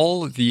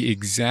recall the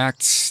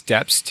exact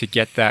steps to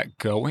get that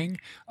going,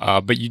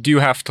 but you do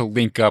have to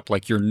link up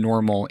like your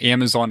normal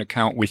Amazon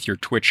account with your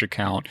Twitch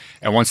account.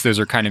 And once those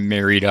are kind of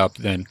married up,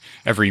 then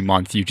every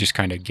month you just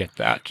kind of get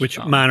that. Which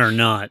mine are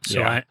not. So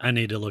yeah. I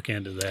need to look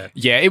into that.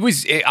 Yeah,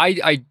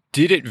 I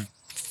did it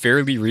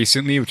fairly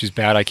recently, which is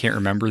bad. I can't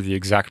remember the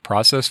exact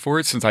process for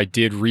it since I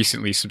did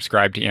recently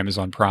subscribe to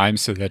Amazon Prime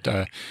so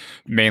that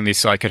mainly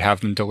so I could have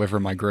them deliver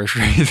my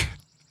groceries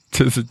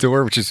to the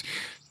door, which is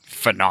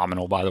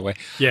phenomenal, by the way.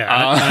 Yeah,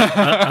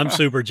 I'm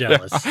super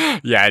jealous.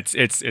 Yeah,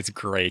 it's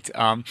great.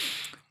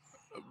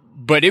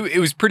 But it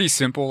was pretty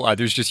simple.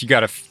 There's just, you got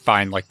to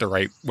find like the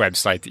right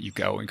website that you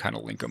go and kind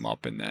of link them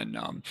up, and then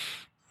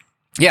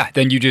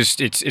then you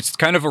just it's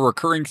kind of a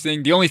recurring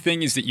thing. The only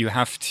thing is that you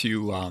have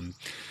to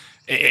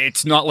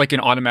it's not like an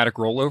automatic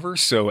rollover.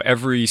 So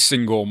every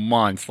single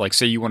month, like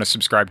say you want to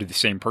subscribe to the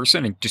same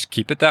person and just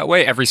keep it that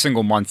way, every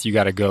single month you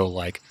got to go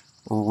like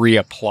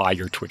reapply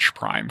your Twitch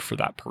Prime for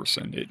that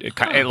person.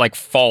 It like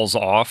falls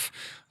off.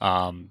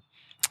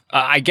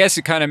 I guess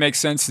it kind of makes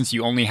sense since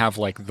you only have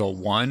like the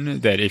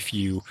one, that if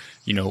you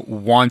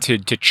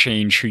wanted to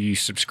change who you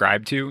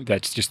subscribe to,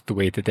 that's just the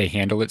way that they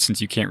handle it, since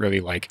you can't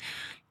really like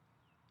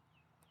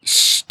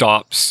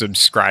stop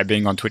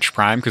subscribing on Twitch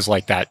Prime because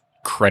like that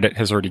credit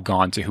has already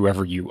gone to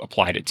whoever you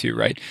applied it to,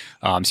 right?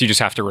 So you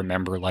just have to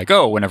remember like,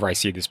 oh, whenever I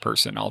see this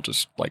person, I'll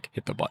just like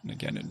hit the button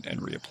again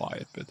and reapply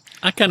it. But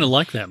I kind of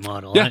like that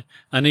model. Yeah.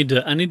 I need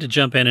to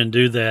jump in and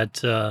do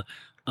that.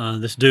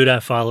 This dude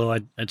I follow,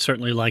 I'd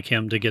certainly like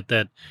him to get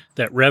that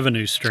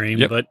revenue stream,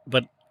 Yep.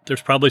 but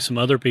there's probably some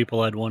other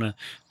people I'd want to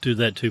do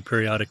that to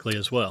periodically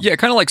as well. yeah,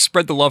 kind of like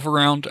spread the love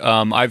around.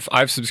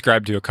 I've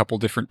subscribed to a couple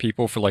different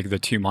people for like the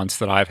 2 months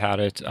that I've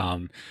had it.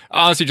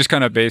 Honestly, just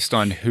kind of based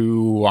on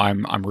who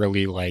I'm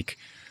really like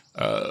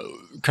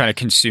kind of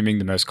consuming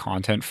the most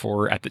content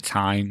for at the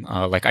time.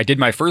 Like I did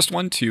my first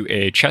one to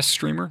a chess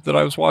streamer that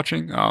I was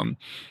watching.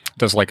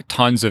 Does like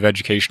tons of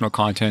educational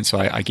content, so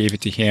I gave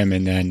it to him,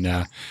 and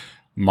then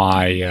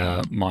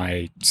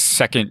my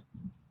second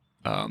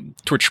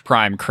Twitch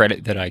Prime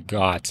credit that I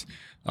got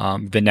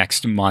the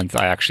next month,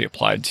 I actually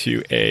applied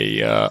to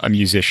a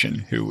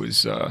musician who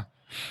was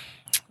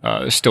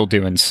still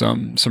doing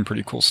some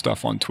pretty cool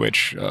stuff on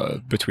Twitch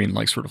between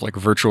like sort of like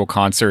virtual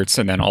concerts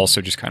and then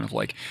also just kind of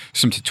like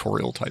some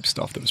tutorial type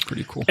stuff that was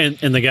pretty cool. And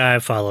the guy I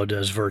follow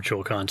does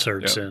virtual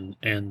concerts, Yep.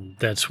 and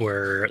that's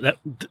where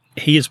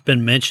he has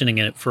been mentioning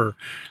it for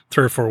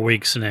 3 or 4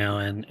 weeks now,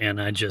 and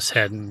I just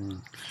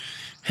hadn't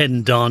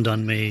dawned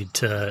on me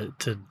to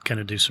kind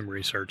of do some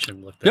research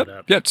and look that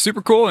up. Yeah, it's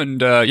super cool.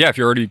 And if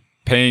you're already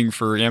paying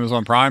for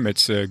Amazon Prime,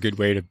 it's a good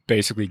way to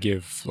basically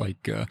give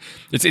like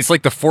it's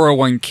like the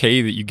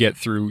 401k that you get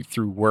through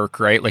work,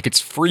 right? Like it's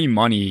free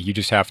money. You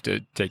just have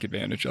to take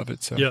advantage of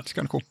it. So It's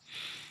kind of cool.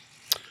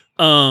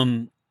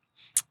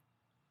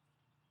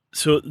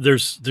 So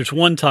there's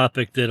one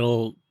topic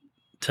that'll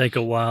take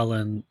a while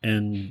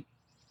and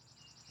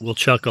we'll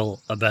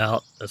chuckle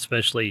about,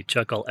 especially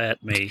chuckle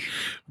at me.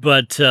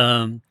 But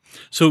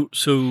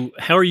so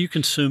how are you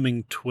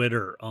consuming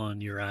Twitter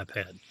on your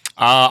iPad?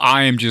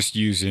 I am just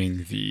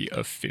using the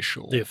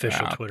official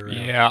app. Twitter app.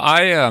 Yeah,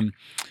 I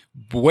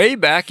way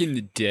back in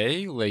the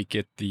day, like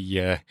at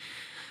the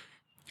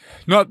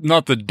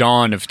not the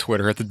dawn of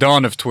Twitter. At the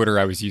dawn of Twitter,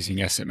 I was using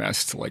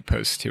SMS to like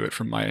post to it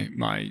from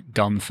my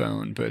dumb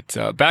phone. But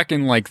back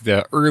in like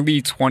the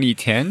early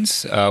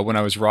 2010s, when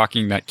I was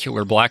rocking that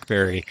killer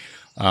BlackBerry,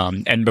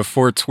 and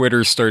before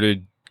Twitter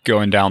started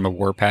going down the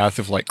warpath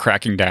of like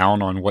cracking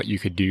down on what you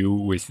could do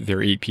with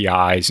their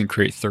APIs and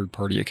create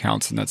third-party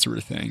accounts and that sort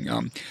of thing,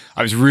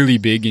 I was really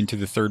big into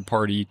the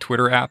third-party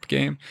Twitter app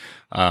game.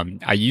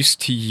 I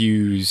used to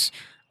use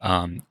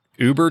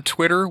Uber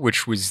Twitter,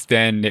 which was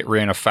then it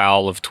ran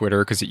afoul of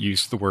Twitter because it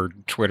used the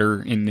word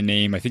Twitter in the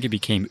name. I think it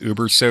became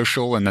Uber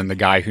Social, and then the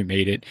guy who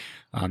made it,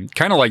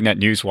 kind of like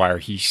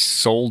NetNewsWire, he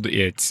sold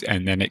it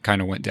and then it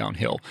kind of went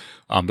downhill.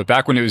 But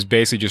back when it was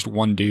basically just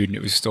one dude and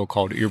it was still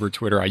called Uber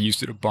Twitter, I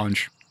used it a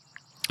bunch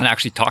and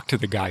actually talked to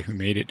the guy who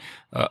made it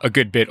a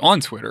good bit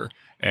on Twitter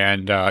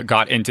and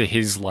got into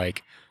his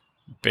like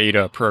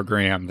beta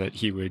program that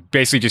he would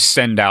basically just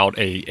send out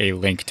a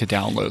link to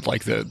download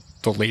like the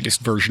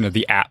latest version of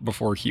the app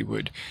before he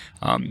would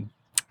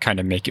kind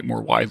of make it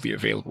more widely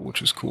available, which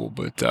was cool.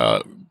 But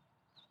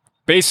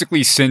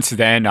basically since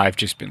then, I've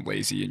just been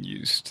lazy and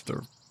used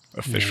the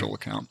official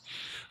account.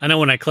 I know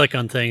when I click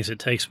on things, it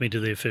takes me to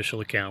the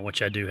official account,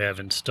 which I do have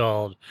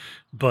installed.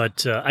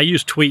 But I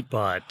use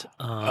Tweetbot.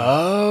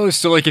 Oh,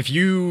 so like if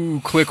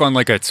you click on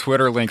like a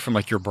Twitter link from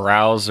like your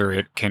browser,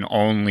 it can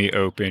only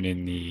open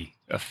in the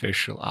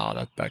official.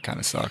 Oh, that kind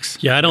of sucks.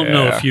 Yeah, I don't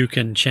know if you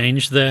can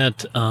change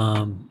that.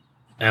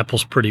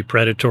 Apple's pretty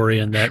predatory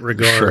in that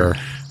regard. Sure.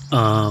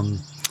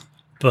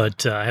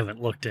 But I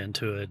haven't looked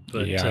into it.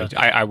 But yeah,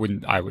 I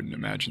wouldn't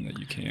imagine that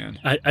you can.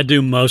 I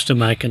do most of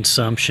my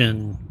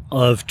consumption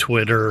of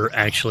Twitter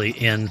actually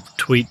in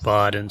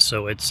Tweetbot, and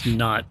so it's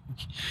not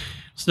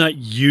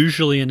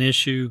usually an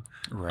issue.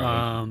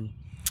 Right.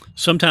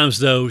 Sometimes,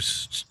 though,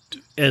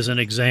 as an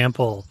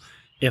example,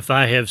 if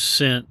I have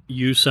sent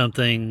you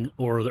something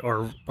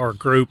or our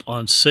group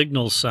on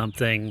Signal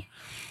something,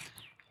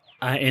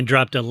 and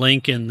dropped a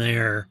link in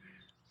there,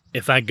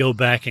 if I go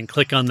back and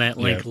click on that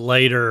link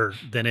later,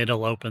 then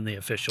it'll open the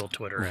official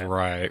Twitter app.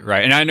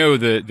 Right. And I know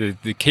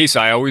the case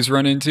I always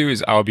run into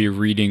is I'll be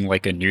reading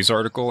like a news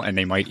article and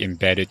they might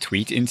embed a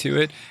tweet into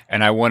it.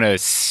 And I want to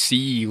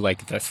see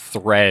like the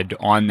thread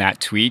on that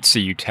tweet. So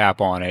you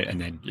tap on it and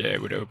then,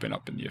 it would open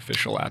up in the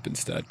official app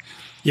instead.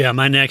 Yeah,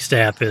 my next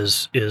app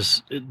is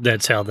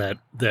that's how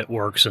that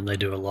works, and they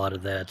do a lot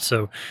of that.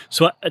 So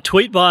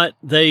Tweetbot,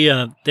 they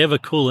have a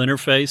cool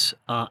interface.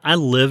 I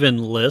live in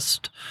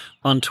List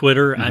on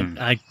Twitter. Mm-hmm.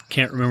 I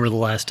can't remember the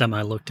last time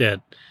I looked at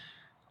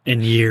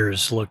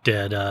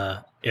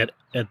the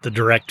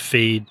direct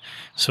feed.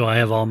 So I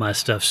have all my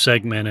stuff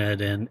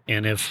segmented, and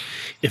if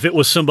it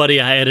was somebody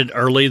I added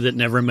early that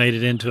never made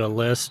it into a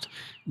list,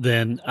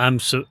 then I'm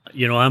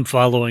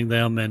following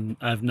them, and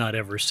I've not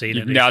ever seen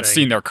anything. You've not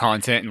seen their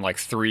content in like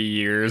 3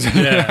 years.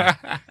 Yeah.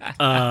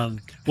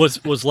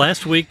 Was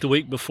last week, the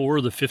week before,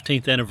 the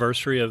 15th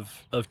anniversary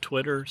of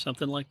Twitter,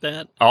 something like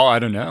that? Oh, I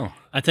don't know.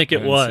 I think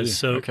it was.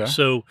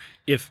 So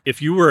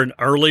if you were an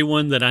early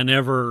one that I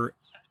never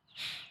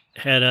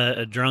had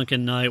a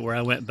drunken night where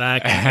I went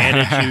back and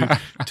added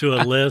you to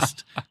a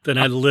list, then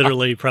I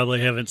literally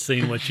probably haven't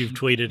seen what you've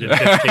tweeted in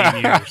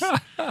 15 years.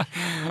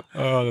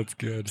 Oh, that's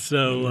good.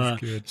 So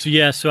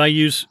I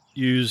use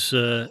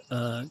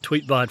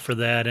Tweetbot for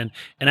that, and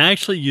I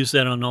actually use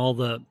that on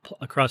all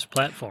across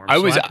platforms.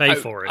 I pay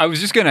for it. I was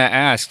just going to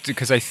ask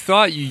because I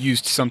thought you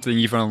used something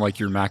even on like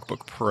your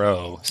MacBook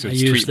Pro. So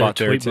it's Tweetbot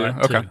there too.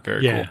 Okay,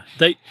 very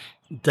cool.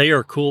 They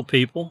are cool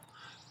people.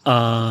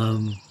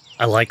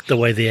 I like the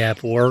way the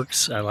app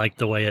works. I like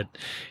the way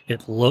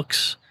it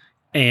looks,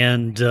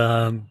 and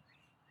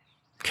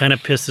kind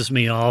of pisses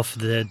me off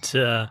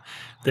that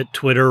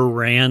Twitter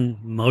ran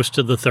most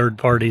of the third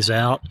parties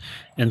out,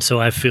 and so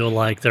I feel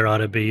like there ought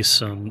to be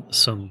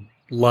some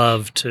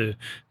love to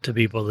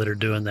people that are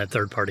doing that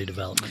third party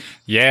development.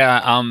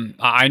 Yeah,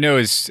 I know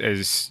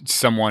as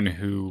someone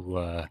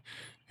who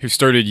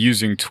started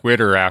using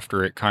Twitter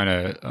after it kind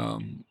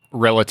of.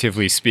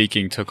 Relatively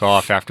speaking, took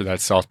off after that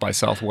South by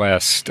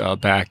Southwest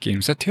back in,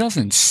 was that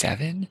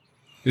 2007?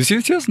 It was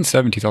either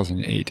 2007,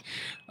 2008.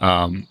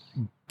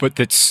 But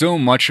that so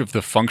much of the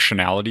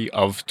functionality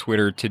of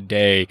Twitter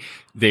today,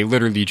 they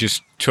literally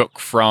just took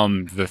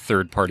from the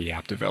third-party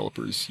app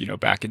developers,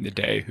 back in the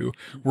day, who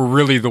were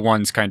really the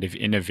ones kind of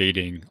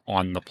innovating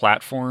on the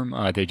platform.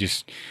 They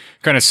just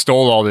kind of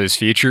stole all those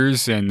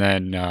features and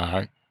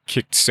then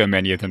kicked so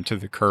many of them to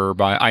the curb.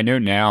 I know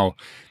now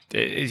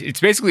it's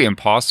basically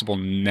impossible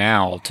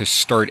now to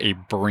start a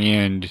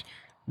brand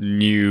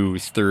new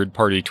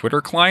third-party Twitter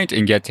client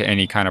and get to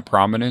any kind of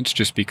prominence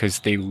just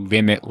because they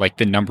limit like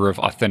the number of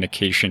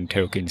authentication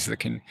tokens that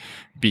can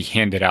be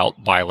handed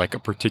out by like a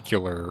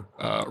particular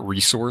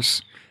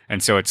resource.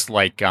 And so it's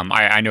like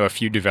I know a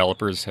few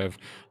developers have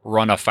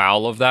run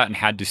afoul of that and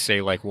had to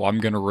say like, well,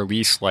 I'm going to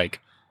release like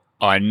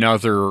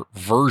another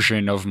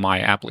version of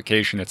my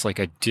application that's like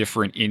a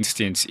different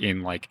instance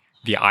in like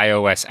the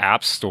iOS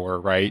App Store,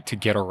 right, to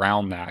get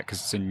around that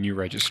because it's a new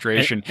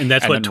registration. And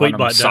that's what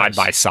Tweetbot does. Side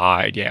by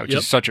side, which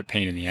is such a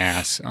pain in the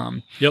ass.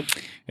 And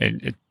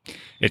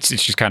it's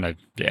just kind of,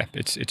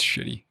 it's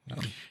shitty.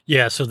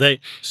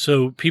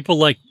 So people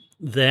like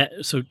that,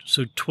 so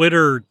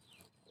Twitter,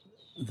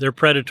 their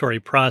predatory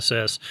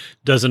process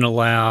doesn't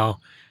allow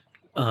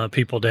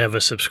people to have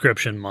a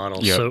subscription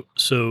model. Yep.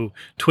 So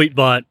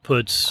Tweetbot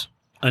puts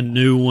a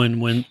new one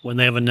when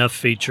they have enough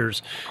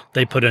features,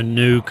 they put a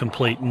new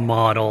complete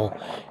model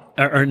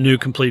or new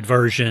complete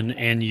version,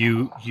 and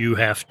you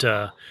have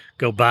to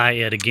go buy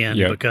it again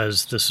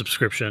because the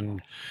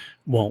subscription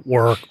won't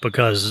work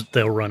because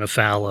they'll run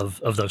afoul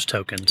of those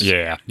tokens.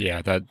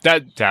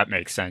 That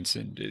makes sense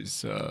and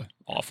is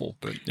awful,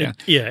 but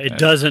it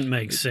doesn't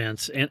make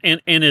sense,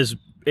 and as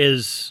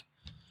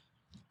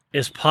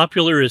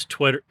popular as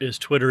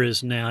Twitter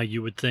is now,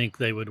 you would think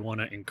they would want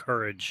to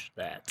encourage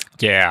that.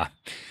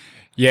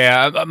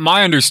 Yeah,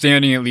 my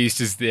understanding at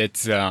least is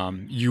that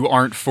you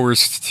aren't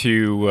forced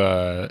to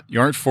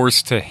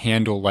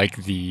handle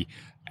like the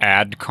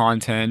ad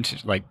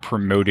content, like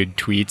promoted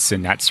tweets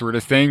and that sort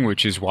of thing,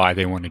 which is why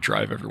they want to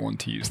drive everyone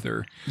to use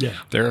their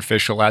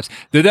official apps.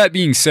 Though that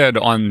being said,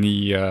 on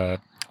the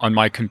On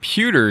my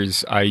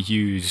computers, I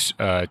use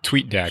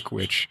TweetDeck,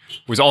 which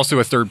was also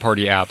a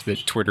third-party app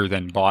that Twitter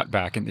then bought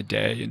back in the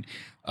day and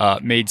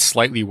made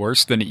slightly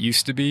worse than it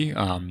used to be.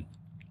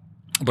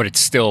 But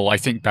it's still, I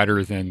think,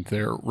 better than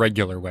their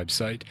regular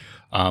website,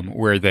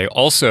 where they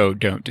also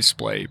don't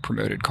display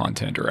promoted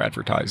content or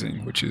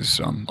advertising, which is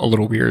a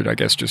little weird. I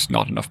guess just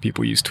not enough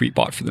people use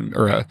Tweetbot for them,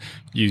 or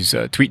use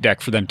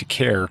TweetDeck for them to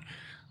care.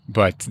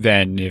 But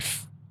then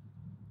if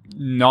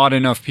not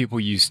enough people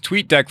use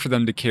TweetDeck for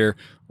them to care,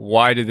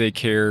 why do they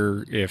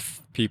care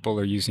if people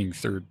are using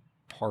third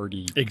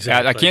party?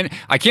 Exactly.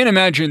 I can't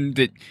imagine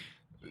that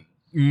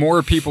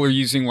more people are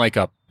using like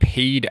a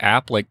paid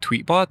app like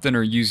Tweetbot than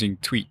are using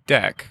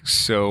TweetDeck.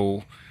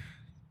 So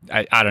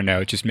I don't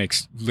know. It just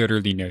makes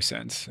literally no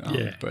sense.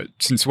 But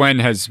since when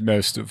has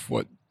most of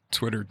what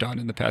Twitter done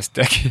in the past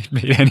decade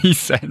made any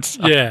sense?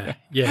 Yeah.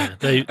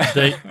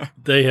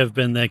 They have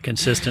been that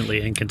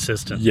consistently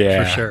inconsistent.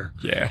 For sure.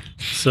 Yeah.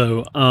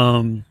 So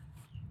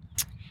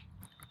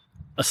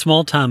a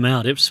small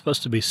timeout. It was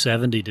supposed to be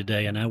 70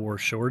 today, and I wore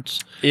shorts.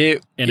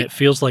 It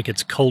feels like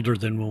it's colder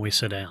than when we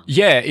sit down.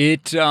 Yeah,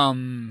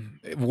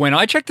 when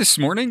I checked this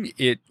morning,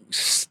 it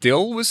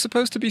still was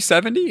supposed to be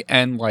 70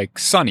 and like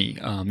sunny.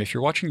 If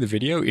you're watching the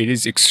video, it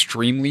is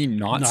extremely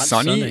not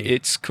sunny.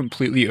 It's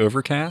completely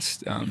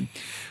overcast.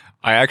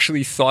 I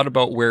actually thought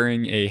about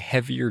wearing a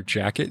heavier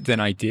jacket than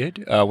I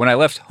did when I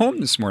left home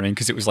this morning,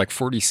 because it was like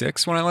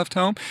 46 when I left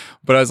home.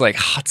 But I was like,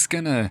 it's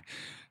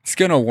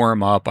gonna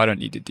warm up. I don't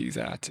need to do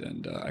that,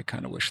 and I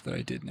kind of wish that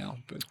I did now.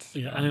 But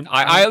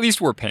I at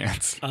least wore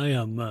pants. I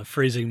am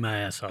freezing my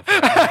ass off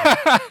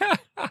right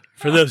now,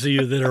 for those of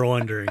you that are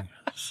wondering.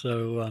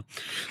 So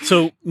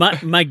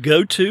my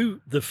go-to,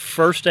 the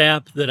first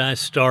app that I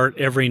start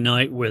every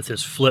night with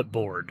is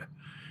Flipboard.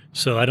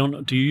 So I don't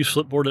know. Do you use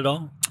Flipboard at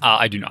all?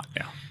 I do not.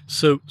 Yeah.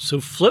 So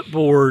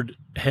Flipboard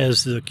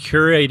has the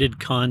curated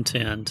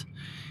content,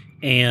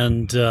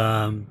 and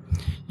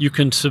you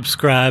can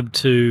subscribe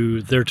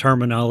to their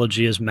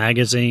terminology as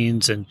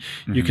magazines, and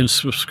you can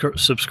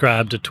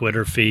subscribe to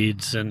Twitter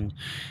feeds, and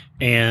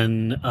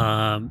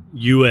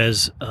you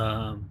as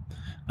a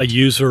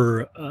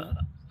user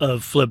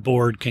of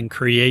Flipboard can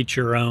create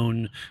your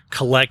own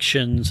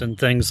collections and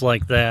things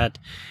like that.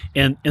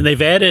 And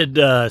they've added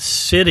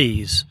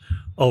cities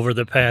over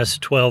the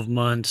past 12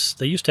 months.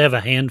 They used to have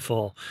a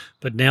handful,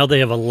 but now they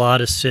have a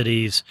lot of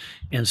cities,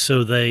 and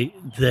so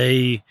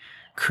they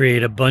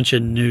create a bunch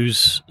of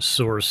news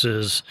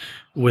sources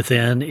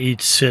within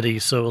each city.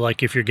 So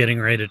like if you're getting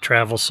ready to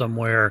travel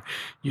somewhere,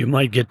 you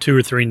might get 2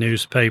 or 3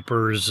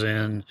 newspapers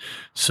and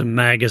some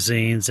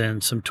magazines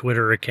and some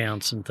Twitter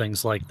accounts and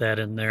things like that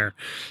in there.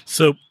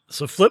 So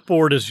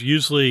Flipboard is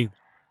usually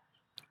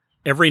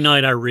every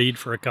night I read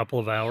for a couple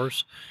of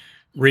hours.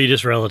 Read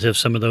is relative.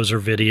 Some of those are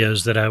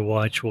videos that I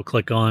watch. We'll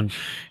click on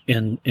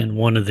in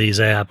one of these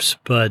apps.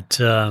 But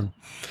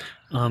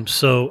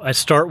so I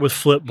start with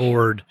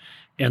Flipboard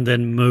and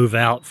then move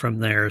out from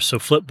there. So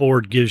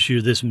Flipboard gives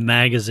you this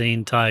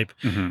magazine type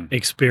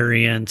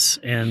experience.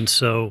 And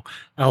so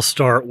I'll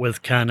start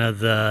with kind of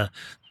the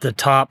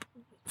top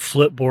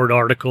Flipboard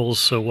articles,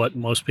 so what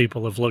most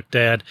people have looked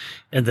at,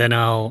 and then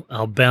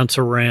I'll bounce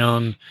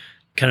around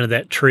kind of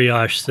that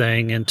triage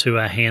thing into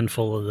a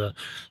handful of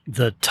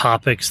the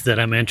topics that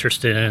I'm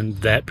interested in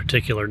that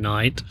particular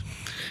night.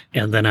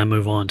 And then I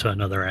move on to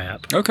another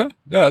app. Okay.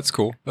 Yeah, that's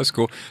cool. That's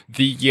cool.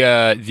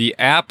 The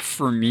app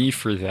for me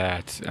for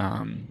that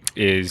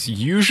is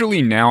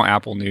usually now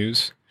Apple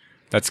News.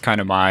 That's kind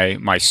of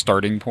my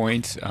starting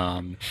point.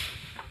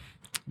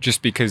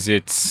 Just because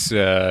it's,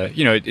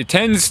 it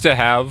tends to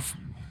have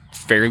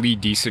fairly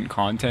decent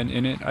content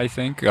in it, I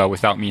think,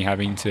 without me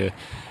having to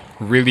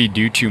really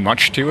do too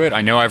much to it.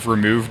 I know I've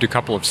removed a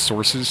couple of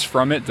sources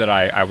from it that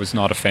I was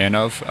not a fan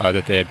of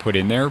that they had put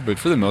in there, but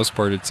for the most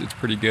part, it's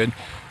pretty good.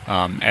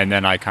 And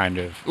then I kind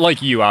of,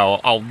 like you,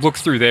 I'll look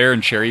through there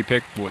and cherry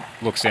pick what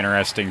looks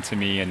interesting to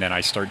me, and then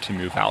I start to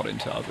move out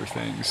into other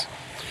things.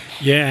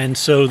 Yeah, and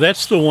so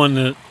that's the one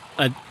that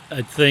I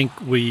think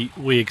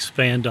we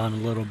expand on a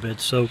little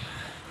bit. So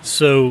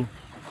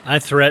I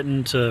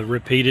threatened to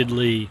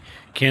repeatedly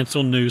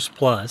cancel News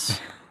Plus,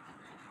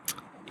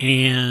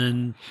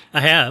 and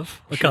I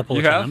have a couple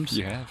of times.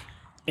 You have.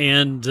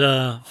 And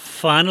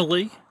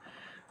finally,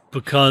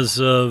 because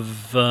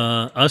of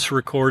us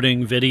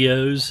recording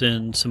videos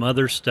and some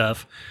other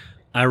stuff,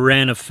 I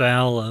ran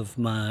afoul of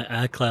my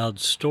iCloud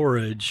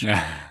storage.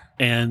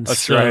 And that's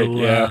so, right,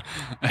 yeah.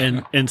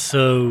 and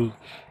so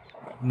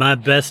my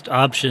best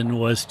option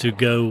was to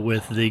go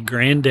with the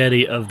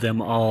granddaddy of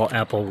them all,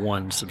 Apple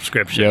One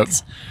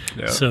subscriptions.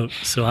 Yep.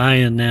 So I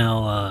am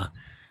now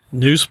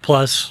News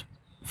Plus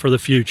for the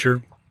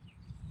future,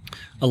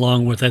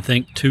 along with, I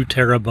think, 2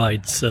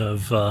 terabytes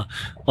of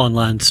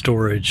online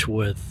storage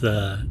with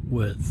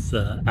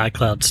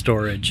iCloud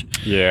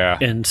storage. Yeah.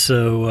 And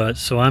so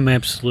I'm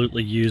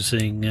absolutely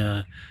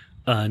using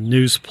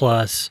News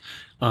Plus.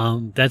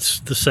 That's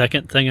the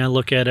second thing I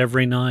look at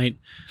every night.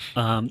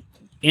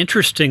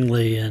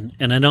 Interestingly,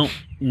 and I don't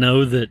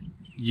know that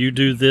you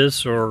do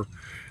this or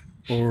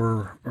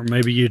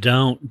maybe you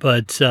don't,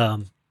 but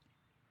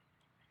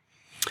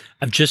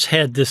I've just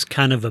had this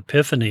kind of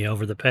epiphany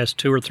over the past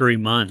 2 or 3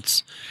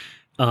 months,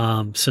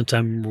 since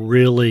I'm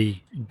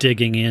really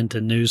digging into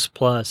News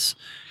Plus,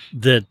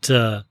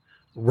 that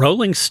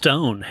Rolling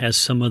Stone has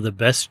some of the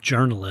best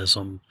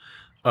journalism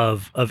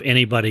of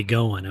anybody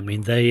going. I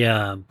mean,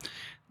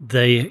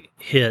 they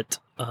hit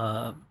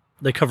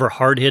they cover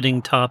hard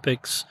hitting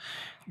topics.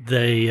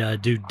 They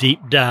do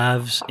deep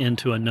dives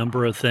into a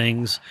number of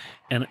things,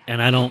 and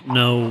I don't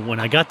know, when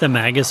I got the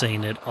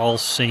magazine, it all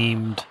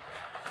seemed,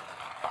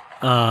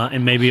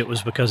 and maybe it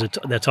was because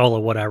that's all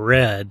of what I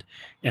read,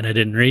 and I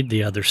didn't read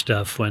the other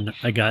stuff when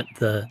I got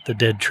the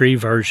Dead Tree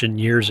version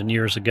years and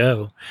years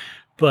ago.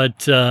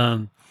 But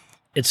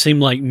it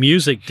seemed like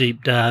music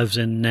deep dives,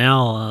 and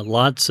now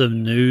lots of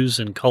news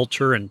and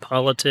culture and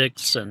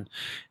politics and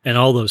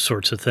all those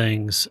sorts of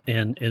things.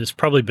 And it's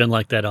probably been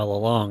like that all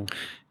along.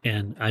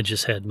 And I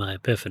just had my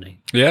epiphany.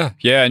 Yeah,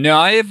 yeah. No,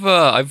 I've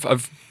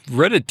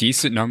read a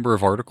decent number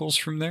of articles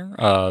from there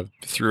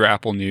through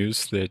Apple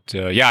News. That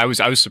yeah, I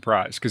was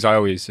surprised because I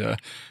always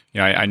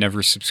I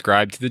never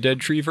subscribed to the Dead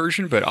Tree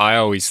version, but I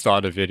always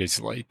thought of it as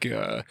like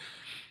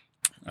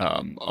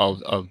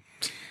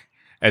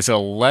as a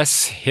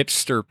less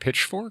hipster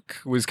Pitchfork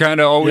was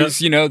kind of always,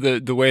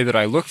 the way that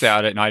I looked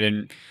at it, and I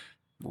didn't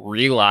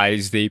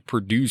realize they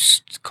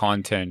produced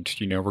content,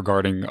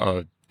 regarding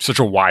such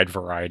a wide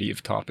variety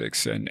of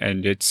topics. And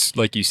it's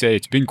like you say,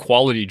 it's been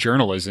quality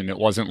journalism. It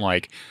wasn't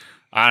like,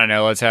 I don't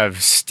know, let's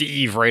have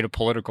Steve write a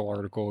political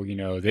article,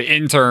 the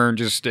intern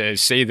just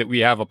say that we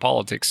have a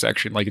politics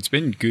section. Like, it's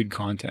been good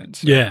content.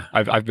 So yeah.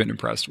 I've been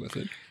impressed with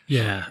it.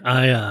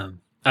 Yeah.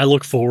 I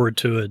look forward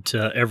to it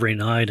every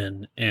night,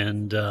 and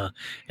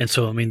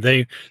so I mean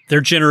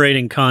they're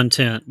generating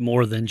content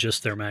more than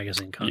just their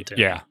magazine content.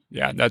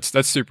 Yeah,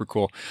 that's super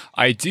cool.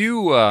 I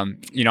do,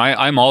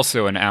 I'm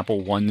also an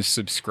Apple One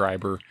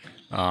subscriber,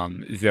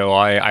 though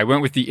I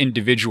went with the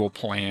individual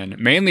plan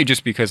mainly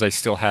just because I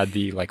still had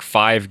the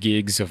 5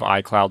 gigs of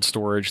iCloud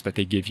storage that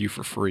they give you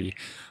for free,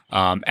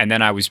 and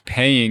then I was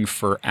paying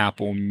for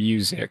Apple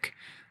Music,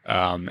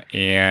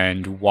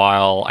 and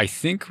while I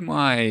think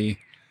my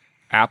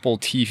Apple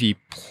TV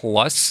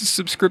Plus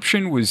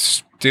subscription was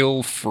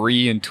still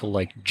free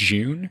until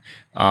June.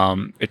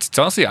 It's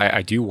honestly,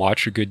 I do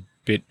watch a good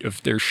bit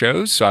of their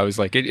shows, so I was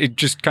like, it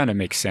just kind of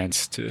makes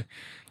sense to,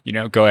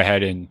 go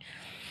ahead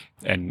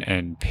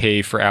and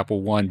pay for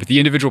Apple One. But the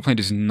individual plan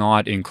does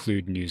not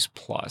include News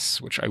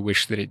Plus, which I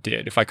wish that it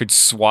did. If I could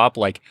swap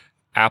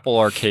Apple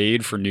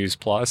Arcade for News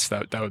Plus,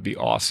 that would be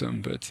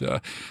awesome. But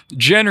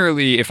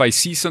generally, if I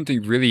see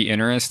something really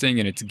interesting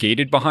and it's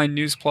gated behind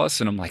News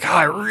Plus, and I'm like,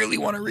 I really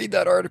want to read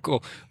that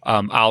article,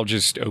 I'll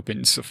just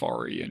open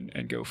Safari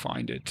and go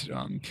find it.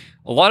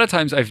 A lot of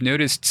times I've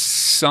noticed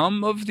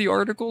some of the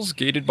articles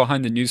gated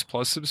behind the News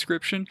Plus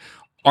subscription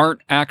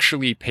aren't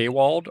actually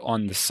paywalled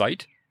on the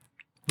site.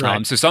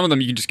 Right. So some of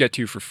them you can just get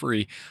to for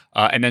free.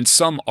 And then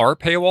some are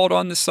paywalled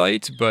on the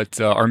site,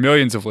 but our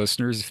millions of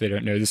listeners, if they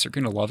don't know this, are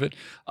going to love it.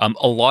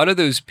 A lot of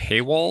those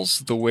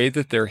paywalls, the way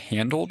that they're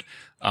handled,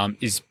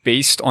 is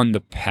based on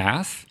the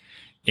path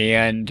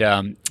and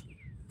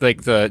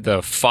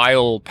the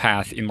file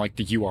path in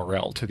the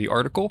URL to the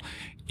article.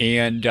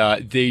 And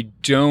they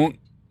don't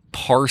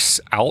parse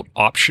out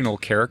optional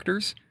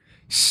characters.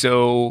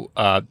 So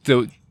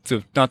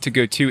so not to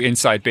go too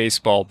inside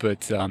baseball,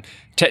 but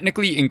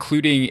technically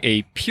including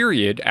a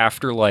period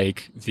after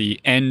the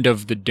end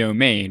of the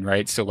domain,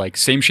 right? So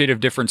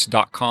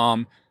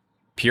sameshadeofdifference.com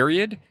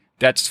period,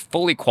 that's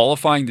fully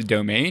qualifying the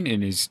domain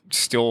and is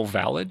still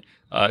valid.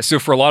 So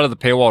for a lot of the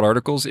paywalled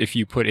articles, if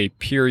you put a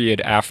period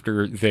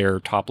after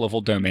their top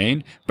level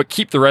domain, but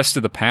keep the rest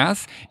of the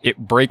path, it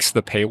breaks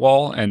the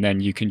paywall, and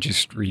then you can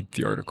just read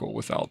the article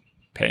without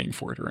paying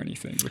for it or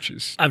anything, which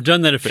is I've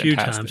done that a few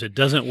times. It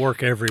doesn't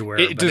work everywhere.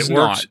 It does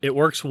not. It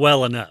works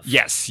well enough.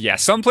 Yes.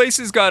 Some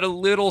places got a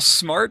little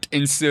smart,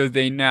 and so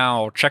they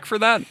now check for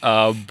that.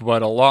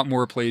 But a lot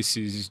more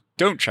places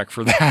don't check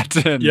for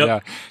that, and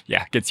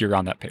gets you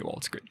around that paywall.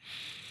 It's good.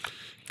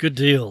 Good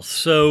deal.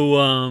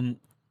 So,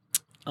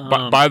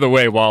 by the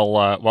way,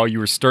 while you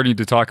were starting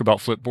to talk about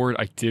Flipboard,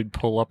 I did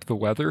pull up the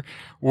weather.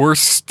 We're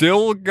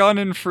still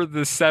gunning for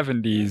the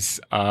 70s,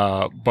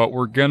 but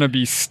we're gonna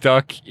be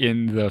stuck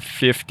in the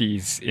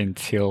 50s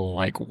until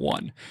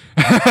 1.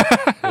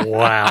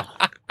 Wow.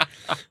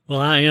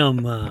 Well, I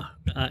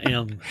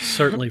am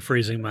certainly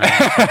freezing my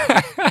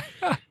ass.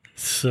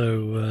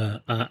 So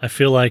I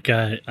feel like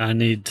I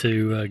need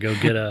to go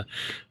get a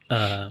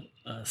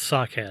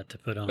sock hat to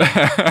put on.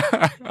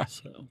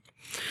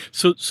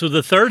 So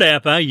the third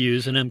app I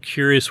use, and I'm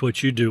curious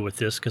what you do with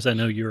this because I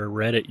know you're a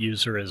Reddit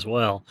user as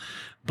well,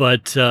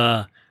 but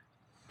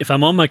if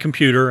I'm on my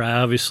computer, I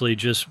obviously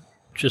just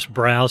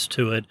browse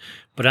to it,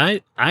 but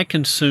I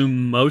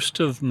consume most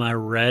of my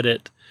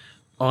Reddit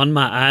on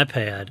my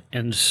iPad,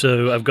 and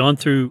so I've gone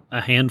through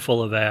a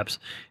handful of apps,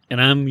 and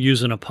I'm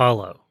using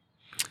Apollo.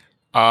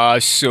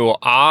 So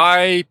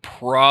I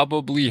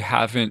probably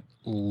haven't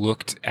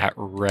looked at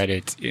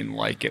Reddit in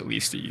at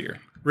least a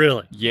year.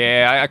 Really?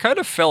 Yeah, I kind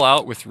of fell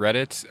out with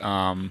Reddit.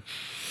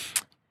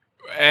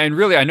 and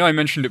really, I know I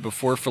mentioned it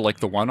before for like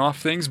the one-off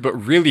things, but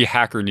really,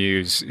 Hacker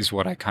News is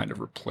what I kind of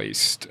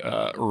replaced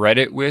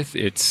Reddit with.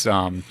 It's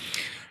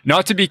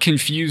not to be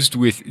confused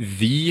with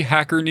The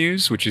Hacker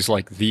News, which is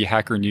like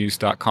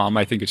thehackernews.com.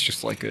 I think it's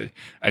just like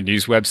a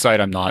news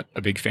website. I'm not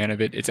a big fan of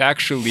it. It's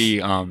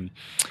actually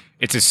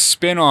it's a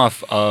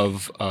spin-off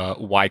of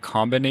Y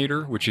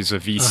Combinator, which is a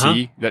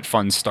VC that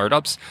funds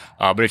startups.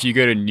 But if you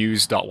go to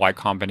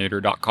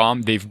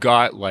news.ycombinator.com, they've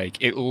got like,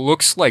 it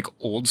looks like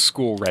old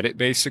school Reddit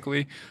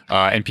basically.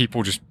 And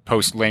people just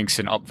post links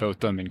and upvote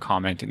them and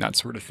comment and that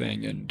sort of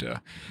thing. And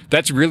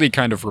that's really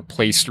kind of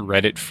replaced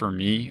Reddit for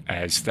me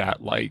as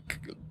that like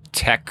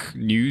tech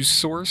news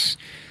source.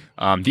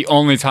 The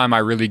only time I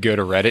really go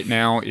to Reddit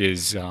now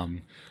is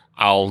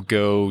I'll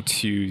go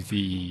to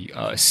the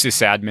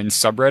sysadmin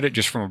subreddit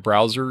just from a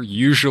browser,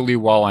 usually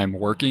while I'm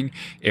working,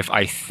 if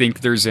I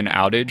think there's an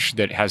outage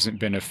that hasn't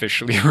been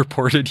officially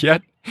reported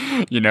yet.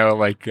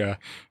 Like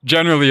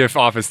generally if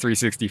Office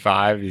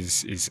 365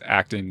 is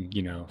acting,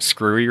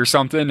 screwy or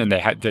something and they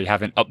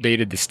haven't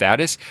updated the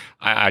status,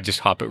 I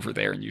just hop over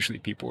there and usually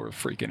people are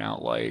freaking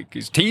out like,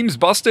 is Teams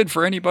busted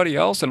for anybody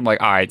else? And I'm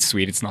like, all right,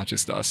 sweet, it's not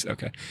just us.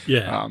 Okay.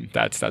 Yeah.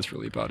 That's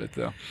really about it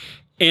though.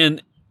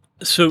 And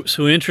so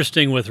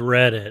interesting with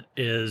Reddit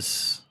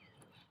is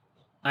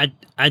I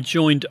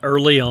joined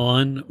early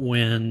on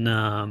when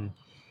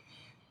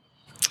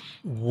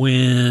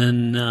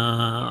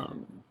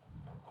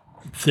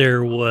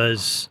there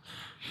was,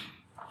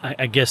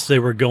 I guess they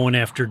were going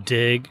after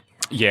Dig.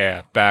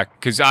 Yeah, back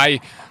because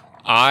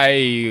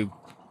I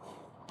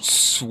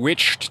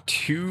switched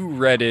to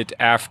Reddit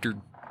after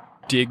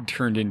Dig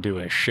turned into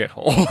a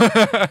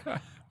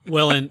shithole.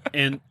 Well,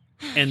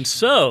 and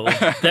so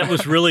that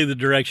was really the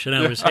direction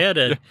I was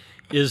headed,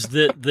 is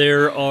that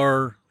there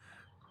are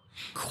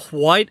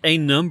quite a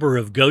number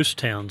of ghost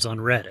towns on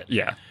Reddit.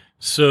 Yeah.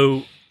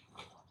 So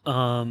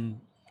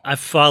I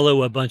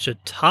follow a bunch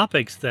of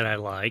topics that I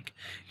like,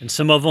 and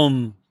some of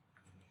them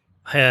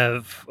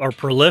are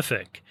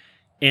prolific,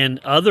 and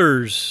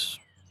others,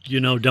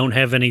 don't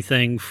have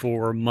anything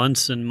for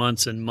months and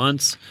months and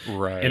months.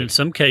 Right. And in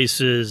some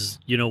cases,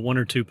 one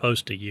or two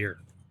posts a year.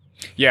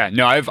 Yeah,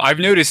 no, I've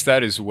noticed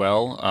that as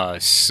well.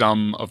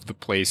 Some of the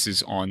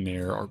places on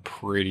there are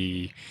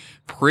pretty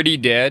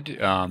dead,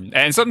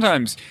 and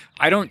sometimes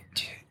I don't.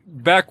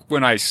 Back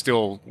when I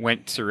still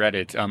went to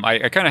Reddit,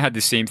 I kind of had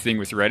the same thing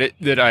with Reddit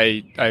that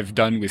I've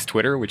done with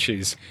Twitter, which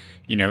is,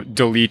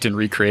 delete and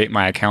recreate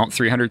my account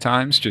 300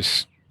 times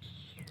just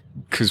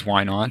because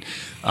why not?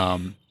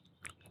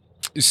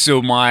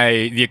 So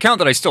the account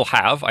that I still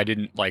have, I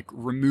didn't like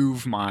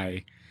remove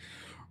my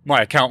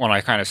account when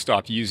I kind of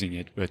stopped using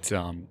it, but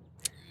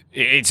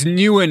it's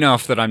new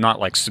enough that I'm not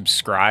like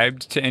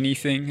subscribed to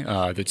anything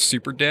that's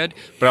super dead,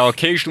 but I'll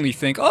occasionally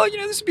think, oh,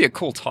 this would be a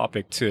cool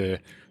topic to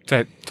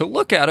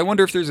look at. I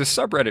wonder if there's a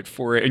subreddit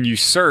for it. And you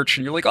search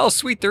and you're like, oh,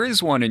 sweet, there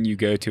is one. And you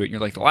go to it and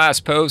you're like, the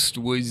last post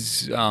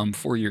was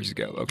 4 years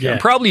ago. Okay. Yeah. I'm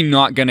probably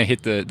not going to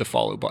hit the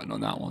follow button on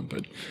that one,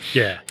 but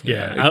yeah.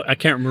 I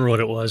can't remember what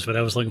it was, but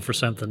I was looking for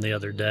something the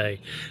other day.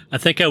 I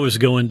think I was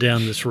going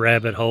down this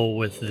rabbit hole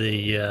with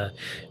the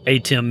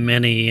ATEM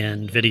Mini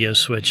and video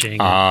switching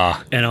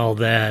and all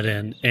that.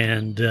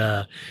 And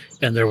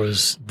there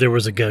was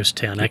a ghost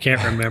town. I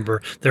can't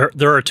remember.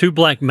 There are two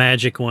Black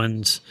Magic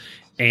ones,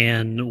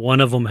 and one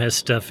of them has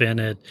stuff in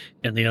it,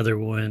 and the other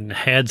one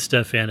had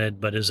stuff in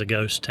it, but is a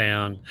ghost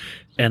town.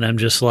 And I'm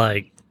just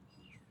like,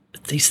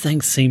 these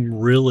things seem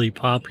really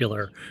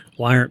popular.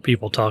 Why aren't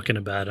people talking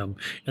about them?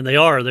 And they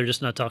are. They're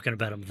just not talking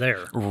about them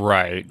there.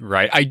 Right.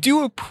 I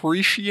do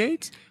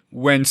appreciate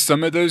when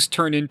some of those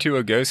turn into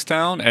a ghost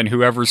town, and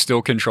whoever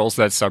still controls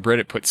that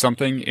subreddit puts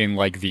something in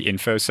like the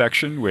info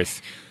section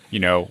with,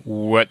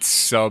 what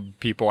sub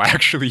people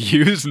actually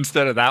use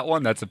instead of that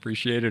one. That's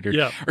appreciated.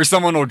 Or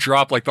someone will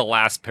drop like the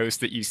last post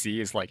that you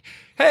see is like,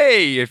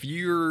 hey, if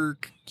you're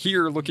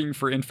here looking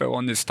for info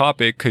on this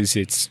topic because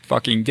it's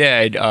fucking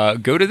dead,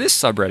 go to this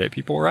subreddit.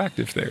 People are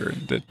active there.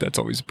 And that's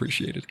always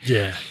appreciated.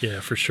 Yeah,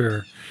 for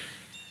sure.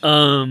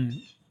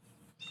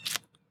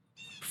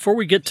 Before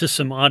we get to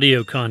some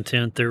audio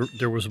content,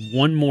 there was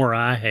one more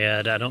I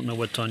had. I don't know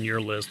what's on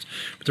your list,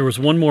 but there was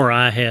one more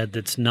I had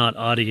that's not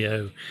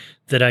audio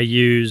that I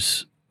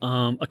use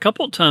a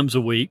couple of times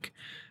a week,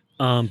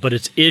 but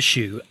it's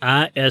Issue,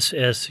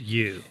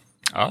 ISSU.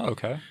 Oh,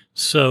 okay.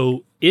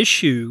 So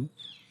Issue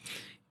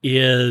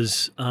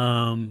is,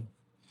 in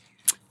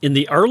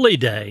the early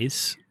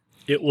days,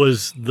 it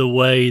was the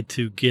way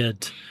to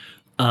get,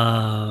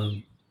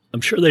 I'm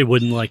sure they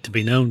wouldn't like to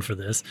be known for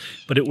this,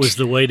 but it was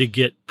the way to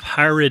get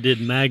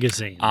pirated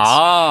magazines.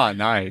 Ah,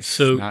 nice.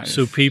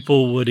 So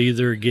people would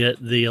either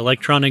get the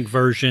electronic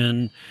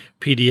version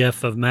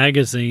PDF of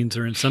magazines,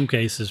 or in some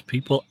cases,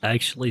 people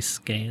actually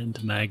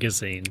scanned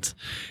magazines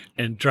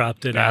and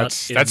dropped it out.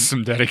 That's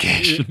some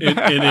dedication.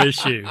 in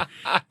Issue.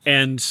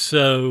 And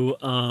so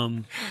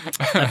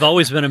I've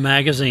always been a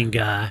magazine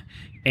guy,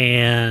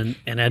 and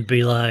I'd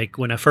be like,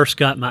 when I first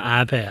got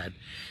my iPad,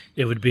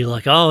 it would be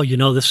like, oh,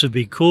 this would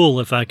be cool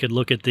if I could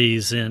look at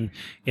these in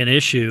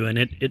issue.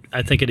 And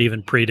I think it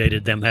even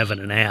predated them having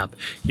an app.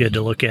 You had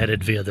to look at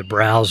it via the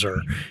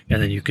browser,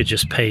 and then you could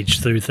just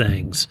page through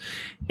things.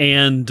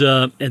 And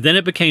then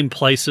it became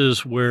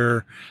places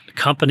where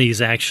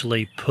companies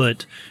actually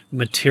put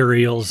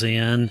materials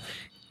in,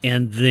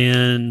 and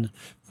then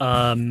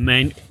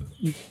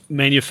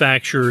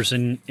manufacturers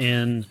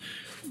and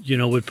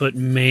would put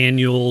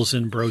manuals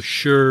and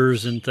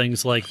brochures and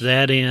things like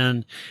that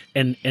in.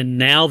 And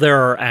now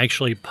there are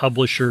actually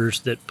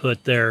publishers that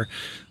put their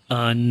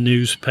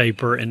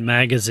newspaper and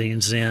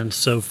magazines in.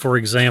 So, for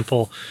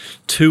example,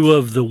 2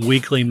 of the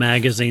weekly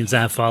magazines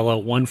I follow,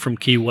 one from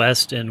Key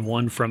West and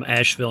one from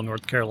Asheville,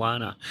 North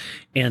Carolina,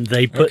 and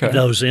they put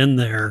those in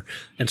there.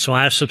 And so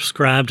I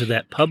subscribe to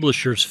that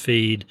publisher's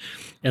feed,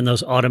 and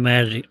those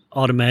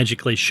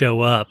automatically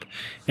show up.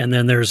 And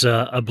then there's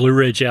a Blue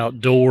Ridge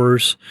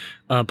Outdoors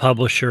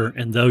publisher,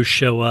 and those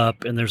show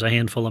up, and there's a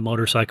handful of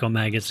motorcycle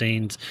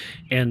magazines.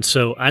 And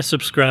so I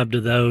subscribe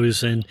to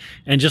those and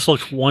just look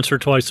once or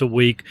twice a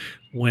week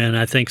when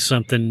I think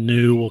something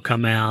new will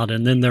come out.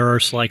 And then there are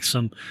like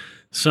some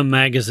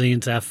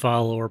magazines I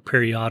follow, or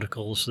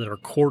periodicals that are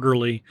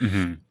quarterly.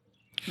 Mm-hmm.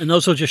 And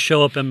those will just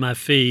show up in my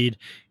feed.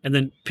 And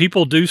then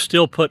people do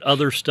still put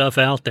other stuff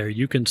out there.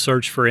 You can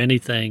search for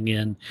anything.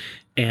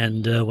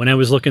 And when I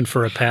was looking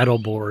for a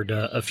paddleboard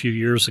a few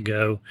years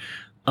ago,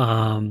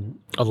 a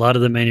lot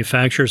of the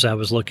manufacturers I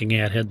was looking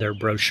at had their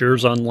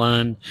brochures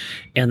online,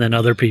 and then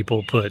other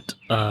people put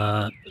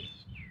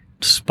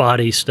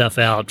spotty stuff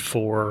out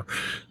for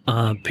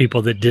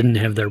people that didn't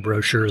have their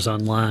brochures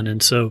online.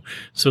 And so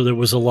there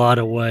was a lot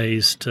of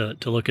ways to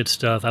look at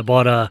stuff. I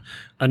bought a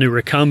new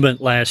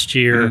recumbent last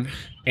year. Mm-hmm.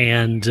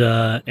 And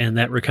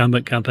that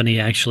recumbent company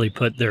actually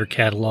put their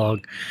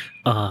catalog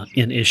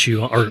in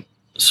issue, or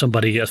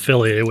somebody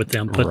affiliated with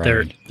them put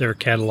their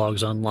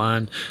catalogs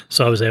online.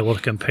 So I was able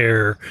to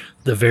compare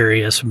the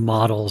various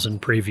models in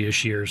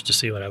previous years to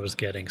see what I was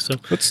getting. So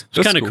it's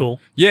kind of cool.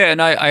 Yeah,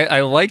 and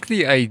I like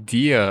the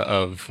idea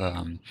of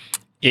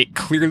it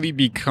clearly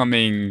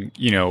becoming,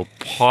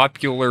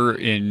 popular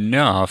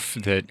enough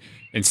that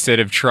instead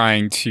of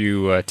trying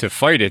to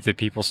fight it, that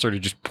people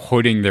started just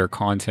putting their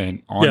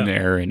content on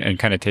there and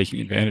kind of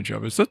taking advantage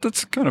of it. So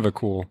that's kind of a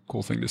cool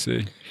thing to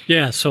see.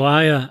 Yeah, so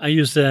I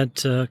use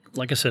that,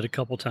 like I said, a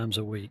couple times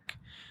a week.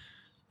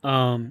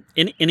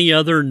 Any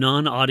other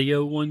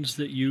non-audio ones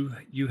that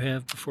you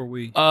have before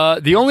we?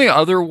 The only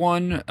other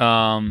one,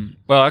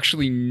 well,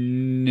 actually,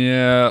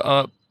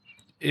 no.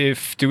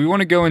 Do we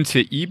want to go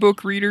into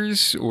ebook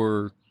readers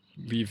or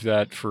leave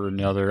that for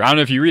another? I don't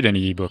know if you read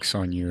any ebooks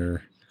on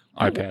your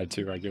iPad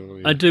too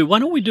regularly. I do. Why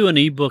don't we do an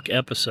ebook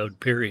episode,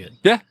 period?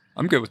 Yeah,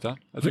 I'm good with that.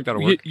 I think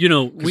that'll work.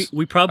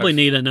 We probably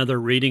need another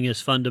Reading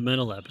is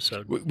Fundamental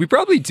episode. We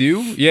probably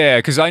do. Yeah,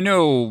 because I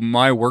know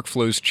my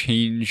workflow's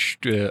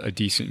changed a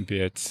decent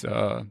bit.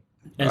 I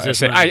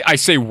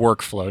say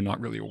workflow, not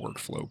really a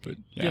workflow, but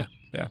yeah.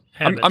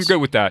 I'm good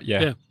with that.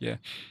 Yeah.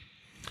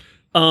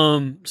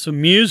 So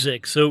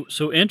music.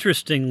 So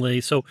interestingly,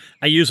 so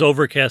I use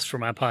Overcast for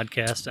my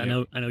podcast. I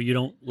know you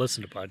don't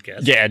listen to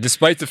podcasts. Yeah,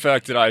 despite the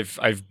fact that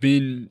I've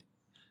been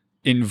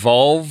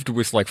involved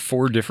with like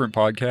 4 different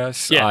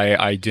podcasts,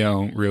 I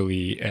don't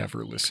really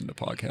ever listen to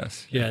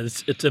podcasts. Yeah,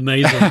 it's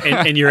amazing.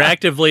 and you're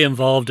actively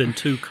involved in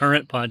 2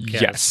 current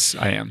podcasts. Yes,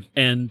 I am.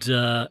 And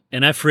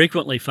I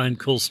frequently find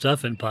cool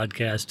stuff in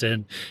podcasts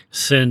and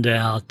send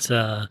out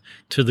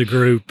to the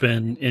group,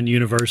 and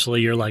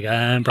universally you're like,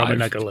 I'm probably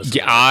not going to listen.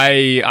 Yeah,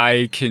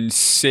 I can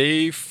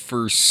say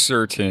for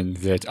certain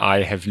that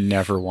I have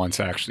never once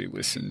actually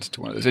listened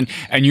to one of those.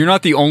 And you're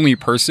not the only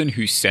person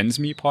who sends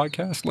me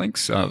podcast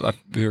links.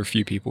 There are a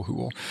few people who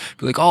will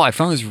be like, oh, I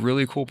found this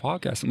really cool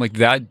podcast. I'm like,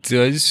 that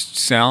does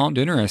sound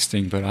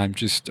interesting, but I'm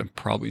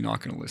probably not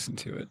going to listen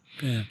to it.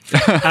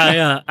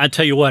 Yeah. I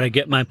tell you what, I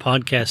get my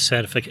podcast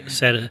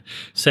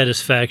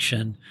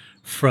satisfaction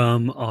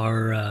from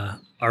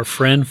our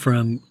friend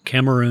from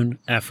Cameroon,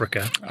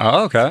 Africa.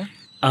 Oh, okay.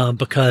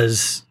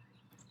 Because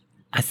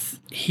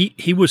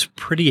he was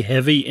pretty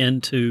heavy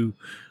into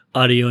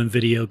audio and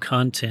video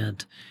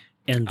content,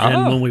 and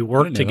then when we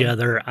worked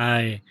together,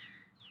 I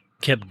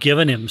kept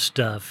giving him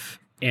stuff,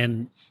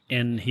 and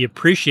he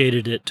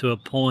appreciated it to a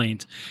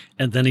point,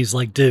 and then he's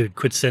like, dude,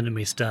 quit sending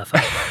me stuff.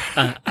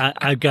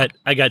 I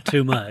got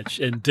too much,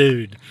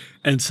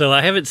 and so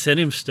I haven't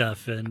sent him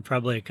stuff in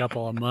probably a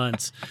couple of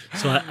months.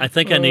 So I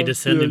think I need to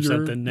send him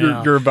something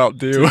now. You're about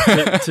due.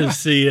 to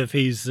see if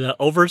he's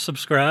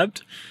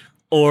oversubscribed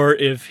or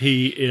if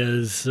he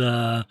is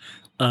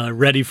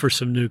ready for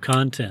some new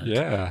content.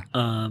 Yeah.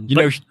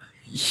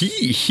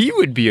 He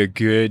would be a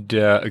good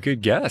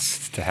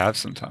guest to have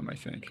sometime, I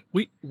think.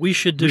 We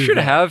should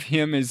have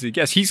him as a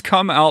guest. He's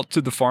come out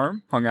to the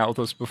farm, hung out with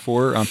us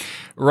before.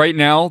 Right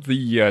now,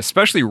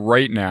 especially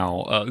right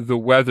now, the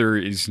weather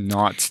is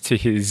not to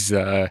his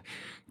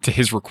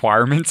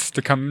requirements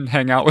to come and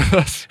hang out with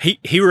us.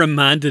 He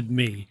reminded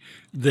me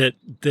that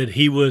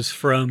he was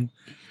from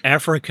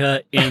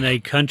Africa, in a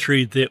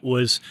country that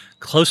was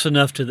close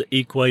enough to the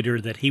equator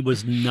that he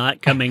was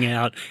not coming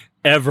out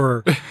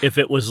ever if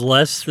it was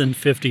less than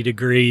 50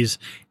 degrees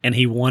and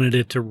he wanted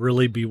it to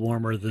really be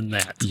warmer than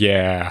that.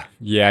 Yeah.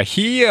 Yeah.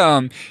 He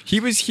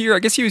was here. I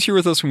guess he was here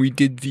with us when we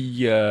did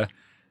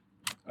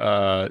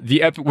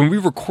when we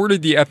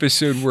recorded the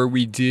episode where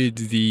we did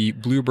the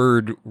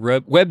Bluebird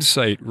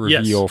website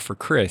reveal for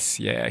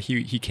Chris. Yeah,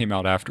 he came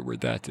out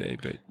afterward that day.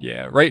 But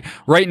yeah,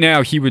 right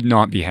now he would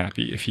not be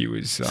happy if he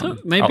was so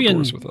maybe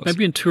outdoors with us.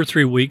 Maybe in 2 or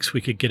 3 weeks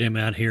we could get him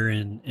out here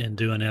and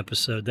do an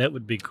episode. That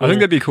would be cool. I think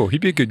that'd be cool. He'd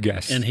be a good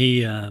guest. And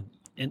he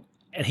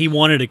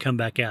wanted to come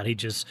back out. He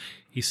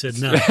said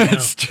no.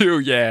 It's too,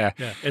 yeah.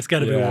 It's got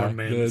to be warm,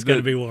 man. It's got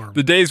to be warm.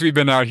 The days we've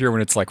been out here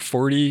when it's like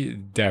 40,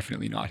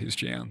 definitely not his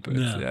jam. But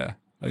yeah.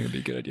 I think it'd be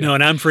a good idea. No,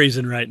 and I'm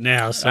freezing right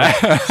now, so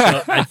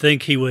I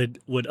think he would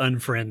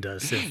unfriend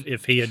us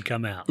if he had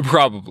come out.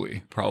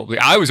 Probably.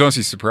 I was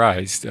honestly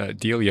surprised.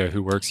 Delia,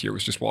 who works here,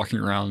 was just walking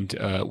around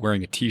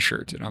wearing a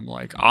T-shirt, and I'm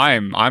like,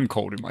 I'm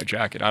cold in my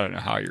jacket. I don't know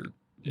how you're.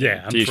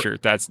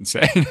 T-shirt. That's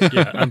insane.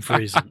 I'm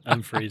freezing.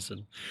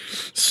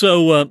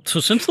 So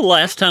since the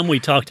last time we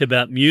talked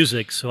about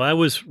music, so I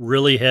was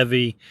really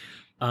heavy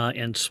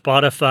in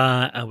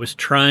Spotify. I was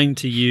trying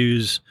to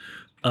use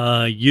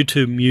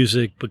YouTube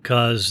Music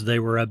because they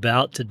were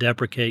about to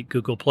deprecate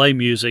Google Play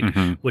Music,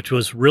 which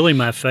was really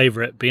my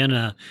favorite. Being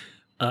a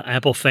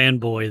Apple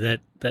fanboy,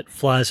 that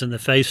flies in the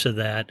face of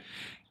that,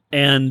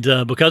 and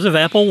because of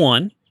Apple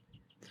One,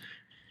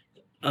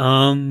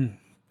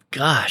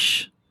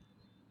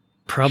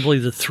 probably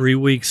the 3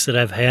 weeks that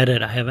I've had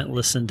it, I haven't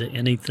listened to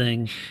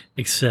anything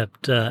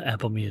except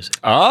Apple Music.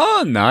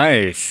 Oh,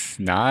 nice.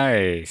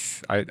 I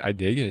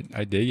dig it.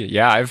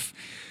 Yeah,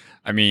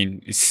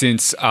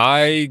 since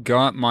I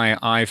got my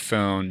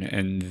iPhone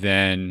and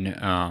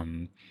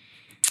then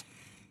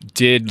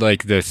did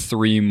like the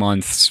 3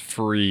 months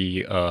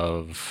free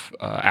of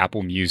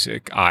Apple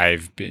Music,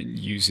 I've been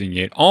using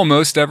it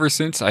almost ever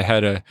since. I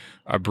had a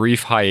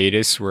brief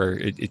hiatus where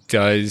it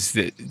does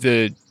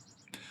the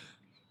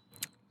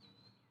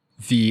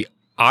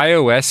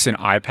iOS and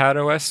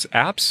iPadOS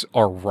apps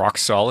are rock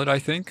solid, I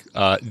think.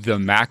 The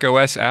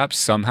macOS app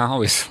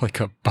somehow is like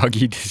a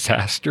buggy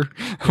disaster,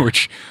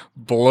 which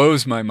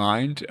blows my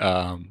mind.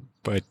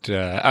 But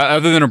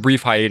other than a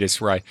brief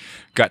hiatus where I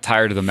got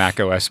tired of the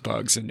macOS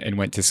bugs and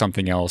went to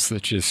something else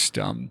that just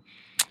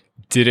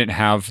didn't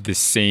have the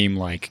same,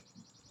 like,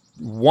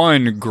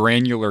 one,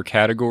 granular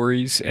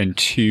categories, and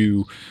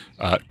two,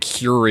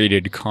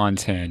 curated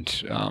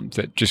content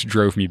that just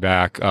drove me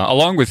back,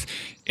 along with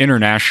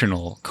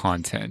international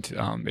content.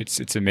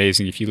 It's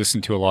amazing. If you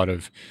listen to a lot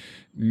of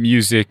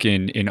music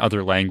in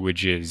other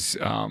languages,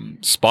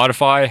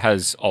 Spotify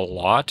has a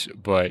lot,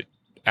 but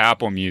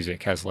Apple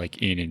Music has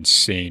like an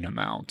insane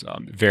amount.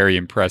 Very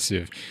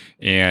impressive,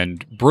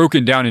 and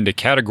broken down into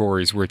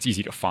categories where it's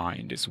easy to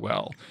find as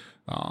well.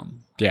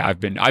 I've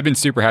been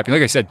super happy.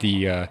 Like I said,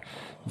 the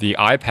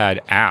iPad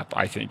app,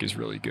 I think, is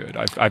really good.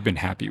 I've been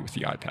happy with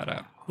the iPad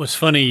app. What's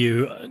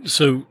funny,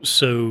 so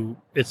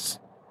it's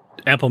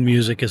Apple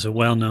Music is a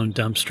well-known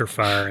dumpster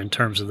fire in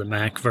terms of the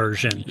Mac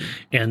version,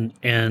 and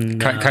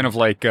kind of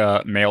like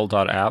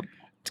Mail.app.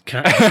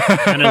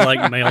 Kind of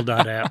like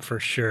Mail.app for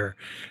sure.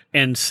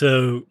 And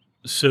so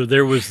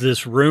there was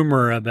this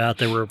rumor about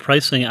they were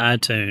replacing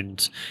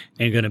iTunes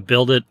and going to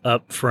build it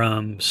up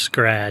from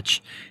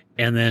scratch,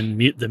 and then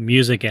the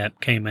music app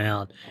came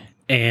out,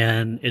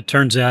 and it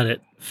turns out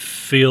it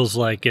feels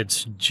like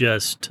it's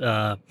just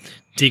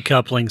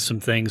decoupling some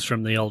things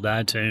from the old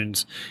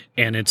iTunes,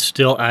 and it's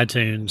still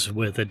iTunes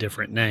with a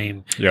different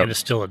name, and it's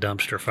still a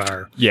dumpster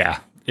fire.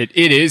 Yeah, it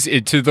is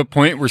to the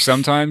point where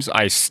sometimes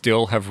I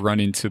still have run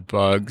into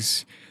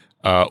bugs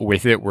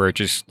with it where it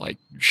just like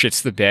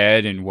shits the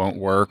bed and won't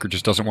work, or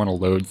just doesn't want to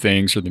load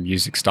things, or the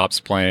music stops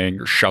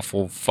playing, or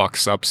shuffle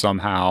fucks up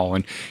somehow,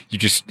 and you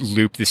just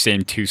loop the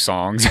same 2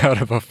 songs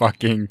out of a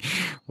fucking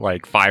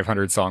like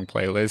 500 song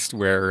playlist.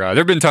 Where there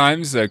have been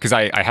times, because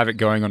I have it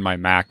going on my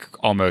Mac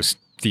almost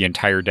the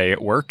entire day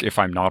at work if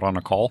I'm not on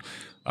a call,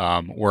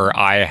 where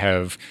I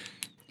have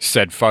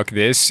said fuck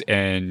this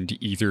and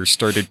either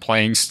started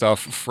playing stuff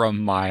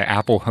from my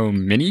Apple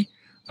Home Mini,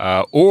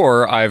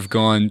 or I've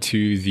gone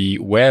to the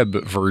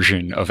web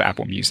version of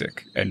Apple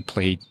Music and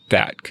played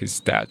that,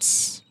 because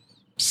that's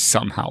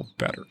somehow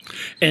better.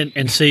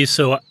 And see,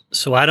 so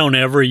I don't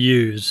ever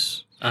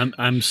use.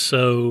 I'm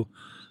so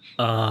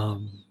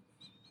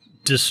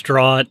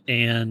distraught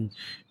and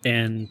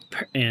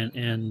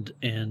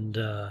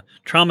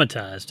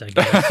traumatized, I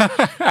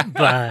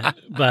guess,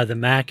 by the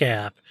Mac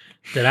app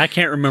that I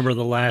can't remember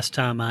the last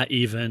time I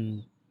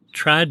even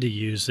tried to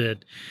use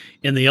it.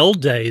 In the old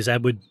days, I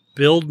would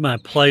build my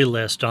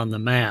playlist on the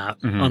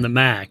on the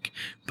Mac,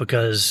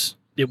 because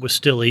it was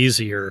still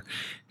easier,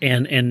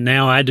 and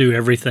now I do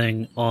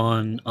everything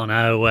on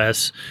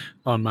iOS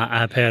on my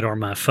iPad or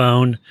my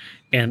phone,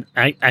 and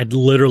I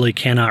literally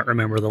cannot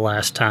remember the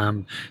last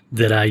time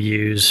that I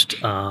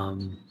used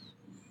the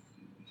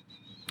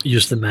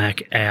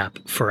Mac app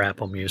for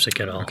Apple Music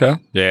at all. Okay.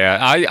 Yeah,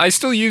 I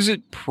still use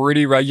it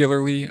pretty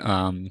regularly.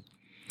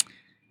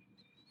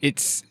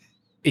 It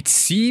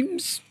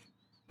seems,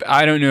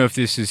 I don't know if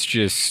this is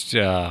just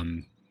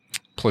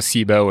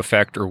placebo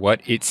effect or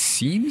what, it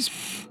seems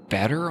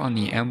better on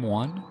the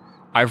M1.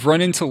 I've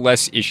run into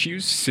less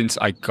issues since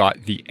I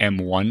got the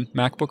M1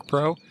 MacBook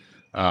Pro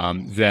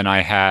than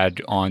I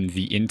had on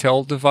the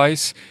Intel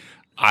device.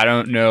 I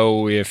don't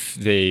know if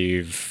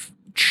they've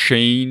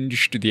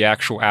changed the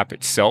actual app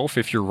itself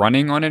if you're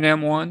running on an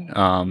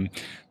M1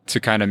 to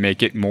kind of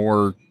make it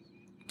more,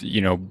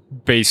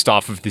 based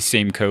off of the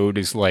same code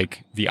as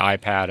like the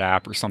iPad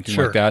app or something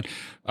like that.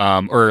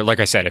 Or like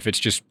I said, if it's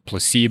just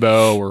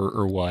placebo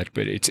or what,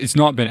 but it's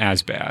not been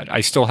as bad. I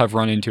still have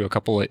run into a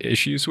couple of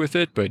issues with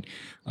it, but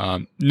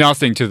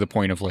nothing to the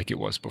point of like it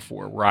was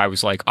before, where I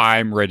was like,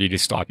 I'm ready to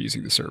stop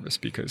using the service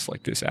because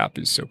like this app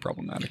is so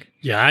problematic.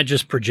 Yeah, I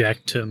just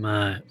project to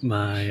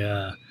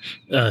my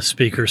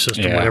speaker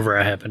system whatever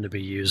I happen to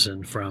be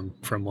using from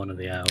one of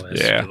the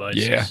iOS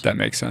devices. Yeah, that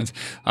makes sense.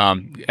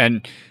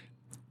 And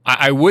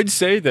I would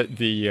say that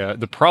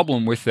the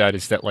problem with that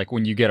is that like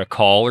when you get a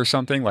call or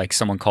something, like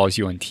someone calls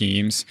you on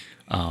Teams,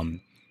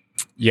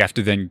 you have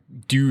to then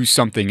do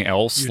something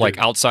else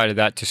outside of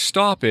that to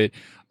stop it.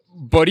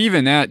 But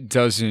even that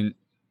doesn't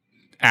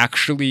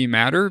actually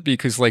matter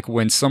because like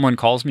when someone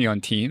calls me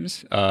on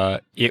Teams,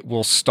 it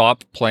will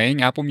stop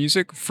playing Apple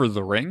Music for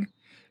the ring.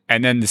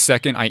 And then the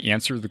second I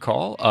answer the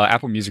call,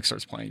 Apple Music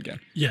starts playing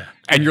again. Yeah.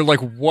 And you're like,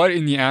 what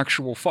in the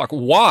actual fuck?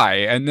 Why?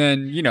 And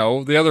then,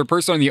 the other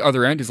person on the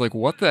other end is like,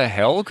 what the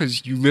hell?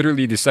 Because you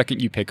literally, the second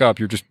you pick up,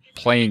 you're just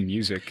playing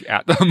music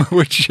at them,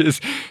 which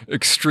is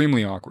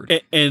extremely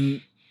awkward.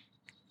 And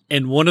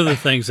one of the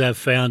things I've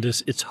found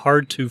is it's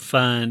hard to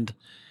find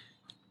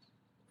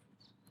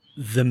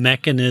the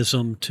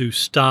mechanism to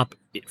stop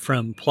it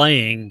from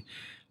playing.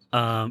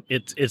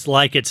 It's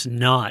like it's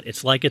not.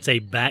 It's like it's a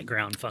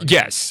background function.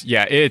 Yes,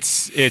 yeah,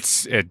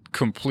 it's a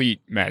complete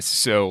mess.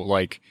 So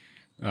like,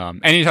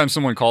 anytime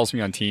someone calls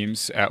me on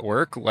Teams at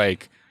work,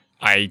 like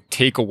I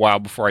take a while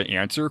before I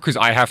answer because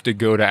I have to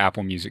go to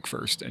Apple Music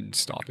first and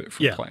stop it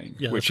from playing.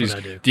 Yeah, which is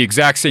the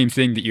exact same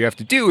thing that you have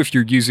to do if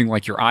you're using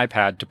like your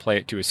iPad to play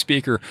it to a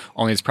speaker.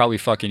 Only it's probably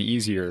fucking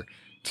easier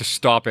to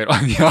stop it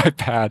on the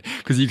iPad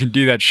because you can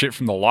do that shit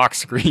from the lock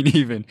screen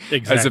even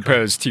as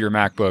opposed to your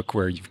MacBook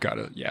where you've got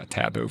to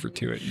tab over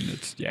to it and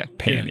it's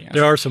pain in the ass.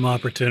 There are some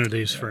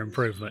opportunities for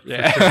improvement.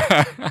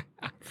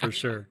 For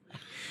sure.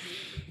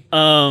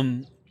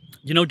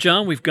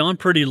 John, we've gone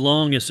pretty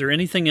long. Is there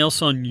anything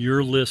else on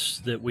your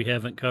list that we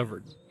haven't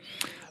covered?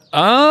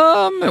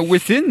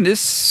 Within this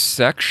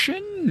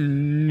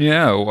section,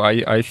 no.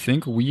 I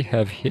think we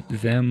have hit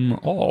them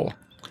all.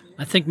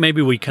 I think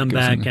maybe we come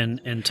back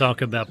and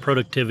talk about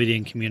productivity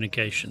and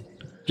communication.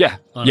 Yeah,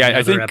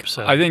 I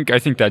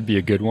think that'd be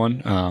a good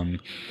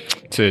one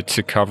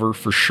to cover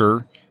for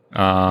sure.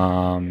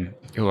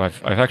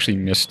 I've actually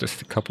missed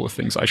a couple of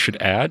things I should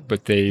add,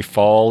 but they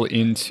fall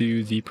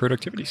into the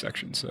productivity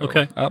section. So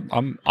okay,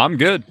 I'm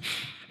good.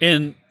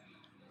 And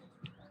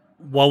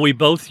while we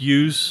both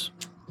use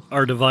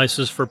our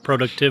devices for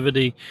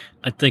productivity,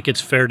 I think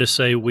it's fair to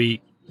say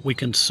we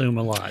consume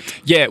a lot.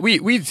 Yeah,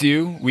 we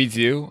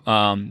do.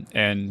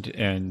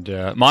 And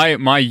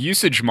my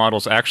usage model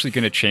is actually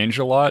going to change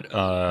a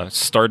lot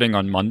starting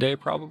on Monday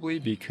probably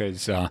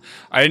because I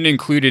didn't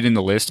include it in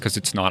the list because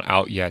it's not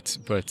out yet.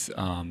 But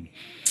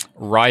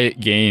Riot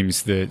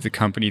Games, the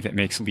company that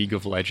makes League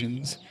of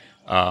Legends,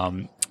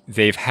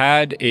 they've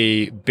had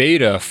a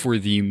beta for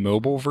the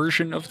mobile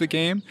version of the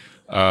game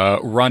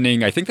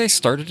running. I think they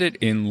started it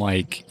in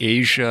like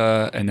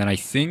Asia, and then I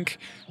think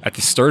at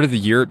the start of the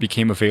year it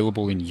became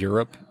available in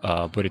Europe,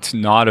 but it's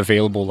not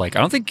available. I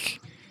don't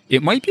think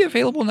it might be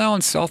available now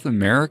in South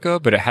America,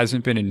 but it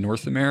hasn't been in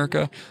North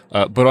America.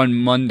 But on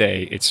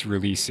Monday it's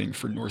releasing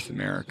for North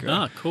America.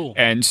 Ah, cool.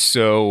 And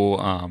so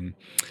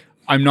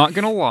I'm not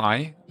gonna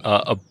lie,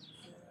 a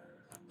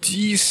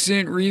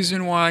decent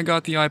reason why I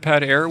got the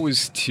iPad Air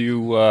was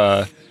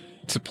to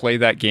play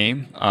that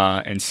game,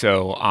 and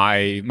so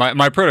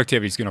my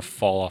productivity is going to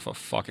fall off a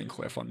fucking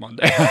cliff on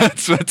Monday.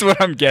 that's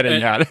what I'm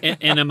getting at.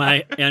 And am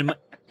I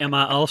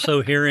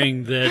also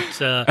hearing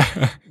that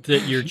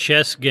that your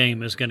chess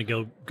game is going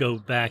to go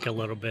back a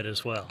little bit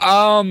as well?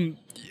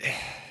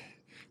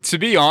 To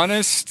be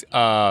honest,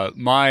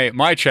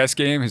 my chess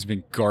game has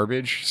been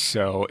garbage,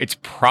 so it's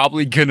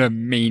probably going to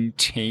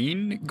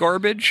maintain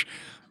garbage.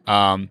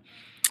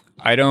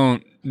 I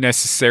don't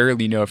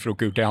necessarily know if it'll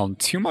go down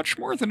too much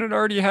more than it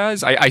already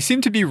has. I seem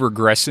to be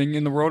regressing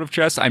in the world of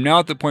chess. I'm now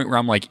at the point where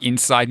I'm like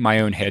inside my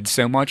own head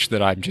so much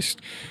that I'm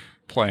just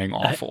playing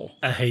awful.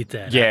 I hate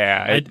that.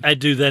 Yeah. I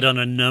do that on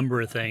a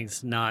number of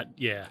things, And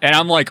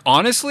I'm like,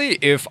 honestly,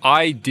 if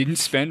I didn't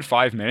spend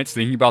 5 minutes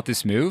thinking about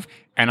this move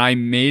and I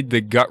made the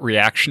gut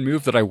reaction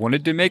move that I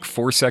wanted to make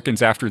 4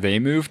 seconds after they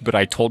moved, but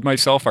I told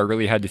myself I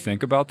really had to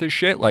think about this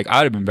shit, like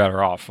I'd have been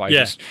better off. I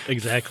just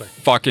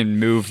fucking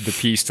moved the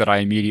piece that I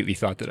immediately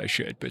thought that I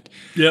should. But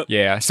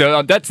yeah,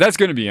 so that's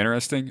going to be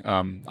interesting.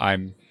 I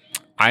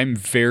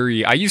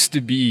used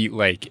to be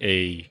like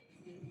a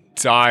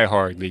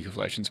diehard League of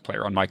Legends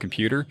player on my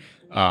computer.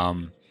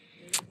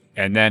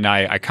 And then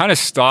I kind of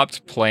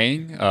stopped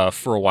playing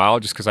for a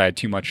while just because I had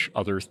too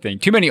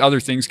many other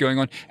things going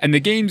on. And the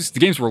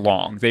games were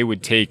long. They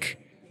would take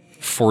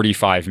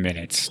 45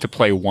 minutes to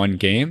play one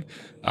game.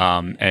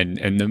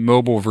 And the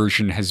mobile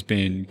version has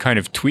been kind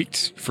of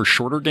tweaked for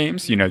shorter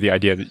games. You know, the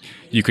idea that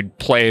you could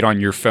play it on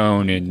your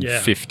phone in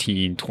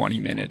 15, 20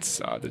 minutes.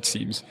 That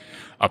seems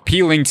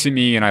appealing to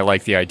me, and I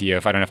like the idea.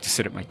 If I don't have to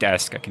sit at my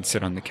desk, I can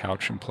sit on the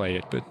couch and play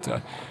it.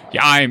 But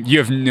you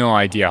have no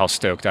idea how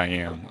stoked I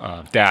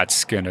am.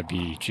 That's gonna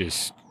be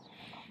just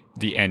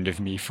the end of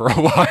me for a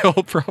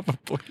while,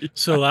 probably.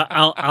 So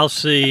I'll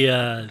see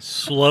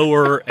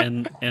slower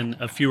and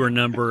a fewer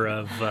number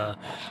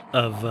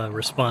of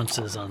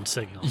responses on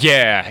Signal.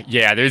 Yeah.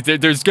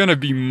 There's going to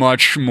be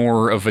much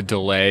more of a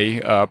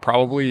delay,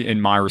 probably in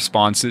my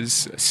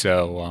responses.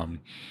 So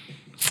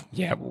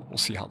we'll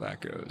see how that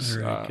goes.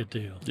 All right, good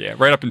deal. Yeah,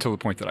 right up until the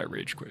point that I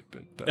rage quit,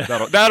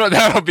 but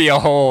that'll be a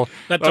whole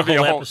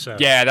episode.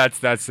 Yeah,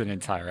 that's an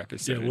entire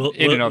episode. We'll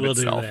in and of we'll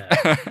itself. Do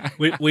that.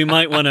 we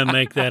might want to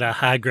make that a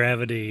high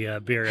gravity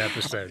beer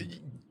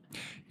episode.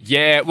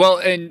 Yeah, well,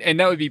 and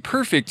that would be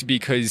perfect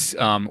because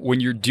when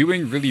you're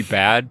doing really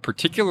bad,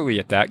 particularly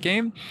at that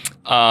game,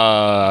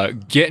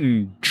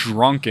 getting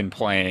drunk and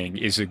playing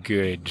is a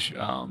good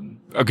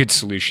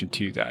solution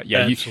to that.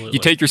 Yeah, you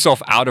take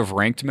yourself out of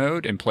ranked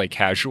mode and play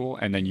casual,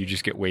 and then you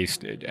just get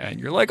wasted, and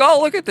you're like, oh,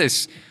 look at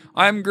this,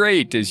 I'm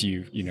great, as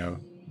you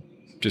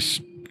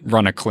just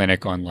run a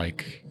clinic on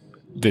like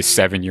the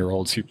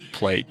 7-year-olds who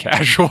play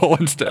casual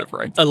instead of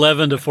ranked.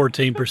 11 to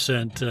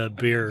 14%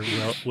 beer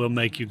will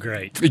make you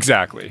great.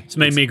 Exactly. It's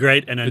made me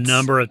great in a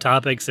number of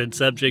topics and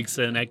subjects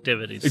and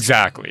activities.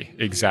 Exactly.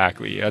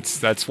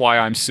 That's why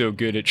I'm so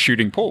good at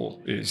shooting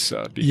pool. Is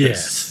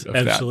because of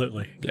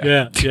absolutely.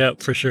 That. Yeah,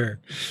 for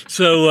sure.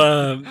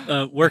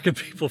 So, where can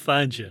people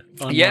find you?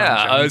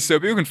 Online,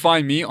 so people can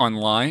find me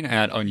online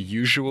at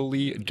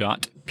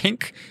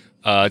unusually.pink.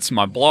 It's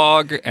my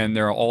blog, and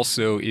there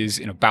also is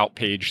an About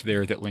page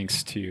there that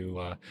links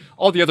to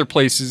all the other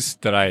places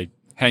that I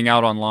hang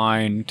out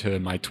online, to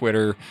my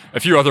Twitter, a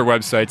few other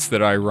websites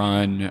that I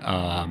run.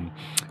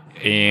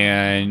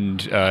 And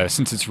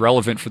since it's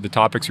relevant for the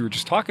topics we were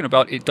just talking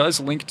about, it does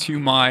link to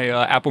my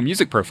Apple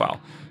Music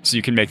profile. So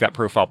you can make that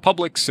profile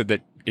public so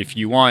that if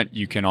you want,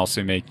 you can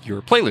also make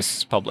your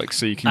playlists public.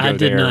 So you can go there. I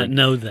did not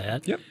know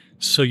that. Yep.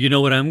 So you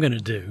know what I'm going to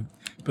do?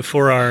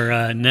 Before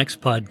our next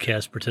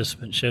podcast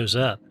participant shows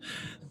up,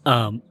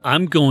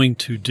 I'm going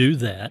to do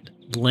that,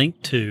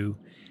 link to,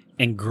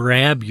 and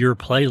grab your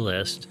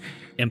playlist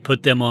and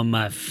put them on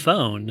my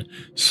phone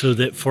so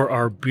that for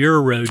our beer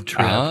road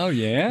trip,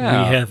 we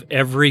have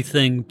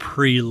everything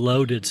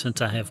preloaded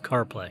since I have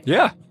CarPlay.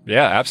 Yeah,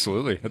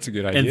 absolutely. That's a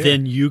good idea. And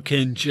then you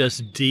can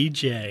just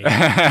DJ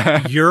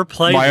your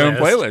playlist, my own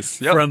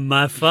playlist from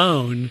my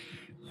phone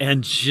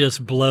and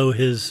just blow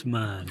his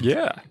mind.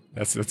 Yeah.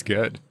 That's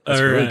good.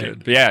 That's really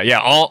good. But yeah.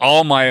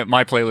 All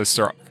my playlists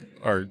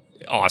are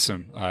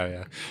awesome.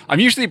 I'm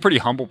usually a pretty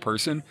humble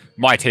person.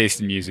 My taste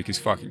in music is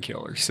fucking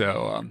killer.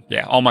 So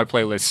all my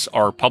playlists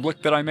are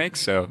public that I make,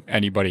 so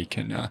anybody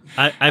can.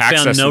 I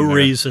found no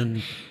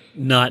reason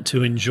not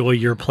to enjoy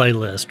your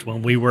playlist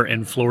when we were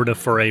in Florida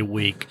for a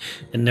week,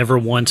 and never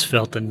once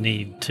felt the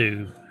need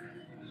to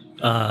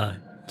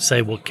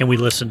say, well, can we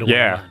listen to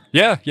one?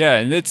 Yeah,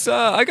 and it's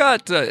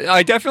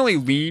I definitely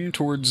lean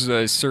towards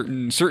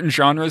certain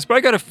genres, but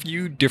I got a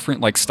few different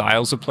like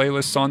styles of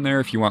playlists on there.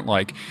 If you want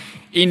like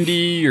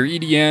indie or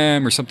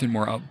EDM or something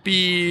more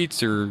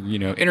upbeat or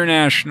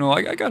international,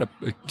 I got a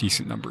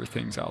decent number of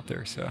things out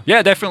there. So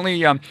yeah,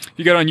 definitely. If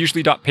you go to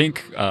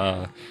unusually.pink,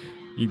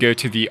 you go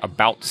to the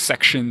About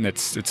section.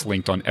 It's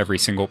linked on every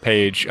single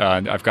page.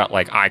 I've got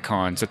like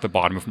icons at the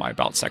bottom of my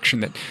About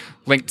section that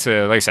link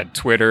to, like I said,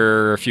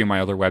 Twitter, a few of my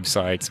other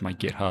websites, my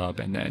GitHub,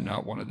 and then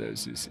one of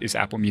those is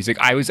Apple Music.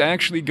 I was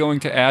actually going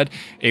to add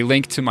a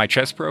link to my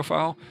chess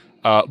profile,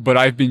 but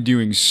I've been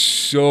doing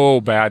so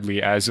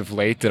badly as of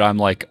late that I'm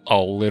like a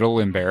little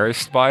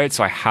embarrassed by it,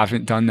 so I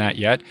haven't done that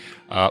yet.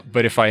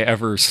 But if I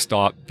ever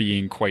stop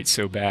being quite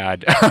so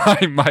bad,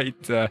 I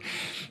might.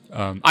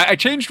 I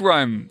changed where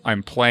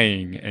I'm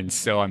playing, and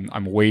so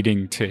I'm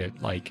waiting to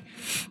like.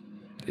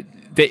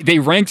 They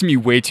ranked me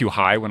way too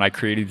high when I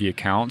created the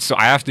account, so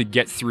I have to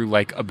get through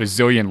like a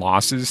bazillion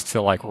losses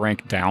to like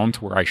rank down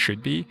to where I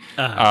should be.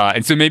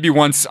 And so maybe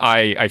once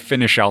I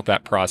finish out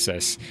that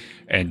process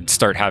and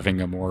start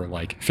having a more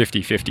like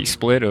 50-50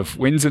 split of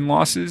wins and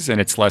losses, and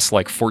it's less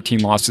like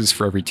 14 losses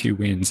for every 2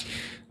 wins,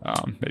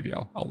 maybe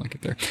I'll link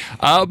it there.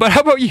 But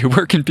how about you?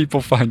 Where can people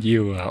find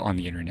you on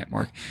the internet,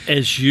 Mark?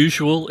 As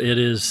usual, it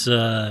is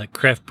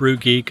Craft Brew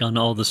Geek on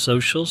all the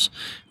socials,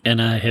 and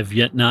I have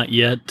not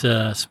yet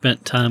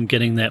spent time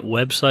getting that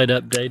website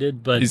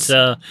updated. But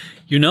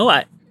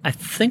I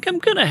think I'm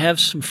going to have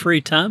some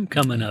free time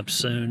coming up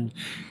soon,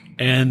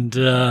 and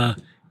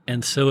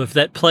so if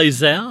that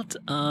plays out,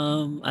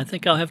 I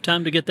think I'll have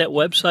time to get that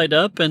website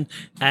up, and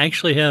I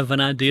actually have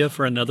an idea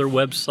for another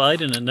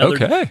website and another.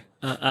 Okay.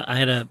 I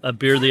had a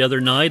beer the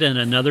other night and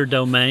another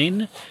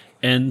domain,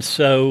 and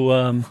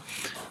so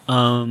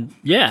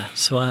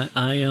so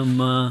I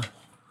am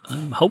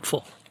I'm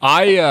hopeful.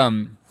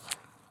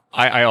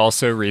 I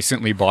also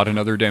recently bought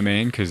another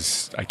domain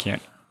because I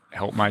can't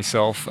help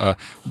myself.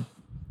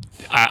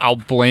 I'll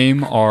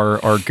blame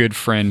our good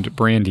friend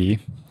Brandy.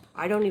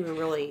 I don't even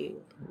really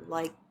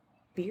like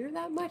beer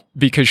that much.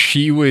 Because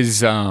she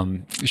was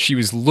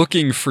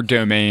looking for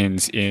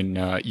domains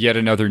in yet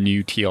another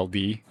new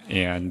TLD,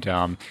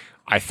 and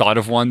I thought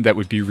of one that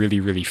would be really,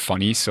 really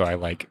funny, so I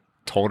like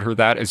told her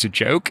that as a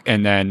joke,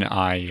 and then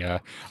I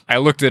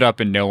looked it up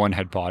and no one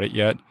had bought it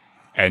yet,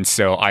 and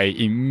so I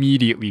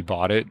immediately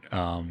bought it.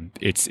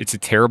 It's a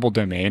terrible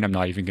domain. I'm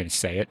not even going to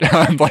say it.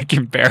 I'm like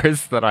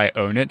embarrassed that I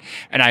own it,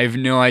 and I have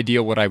no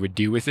idea what I would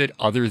do with it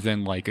other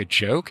than like a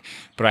joke.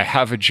 But I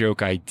have a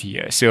joke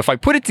idea. So if I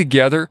put it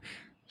together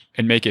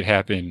and make it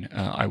happen,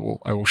 I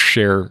will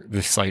share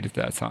the site at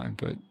that time.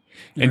 But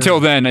until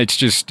then,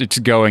 it's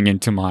going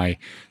into my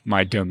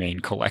domain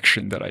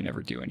collection that I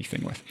never do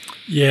anything with.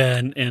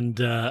 Yeah, and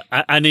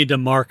I need to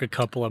mark a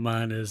couple of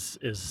mine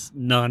as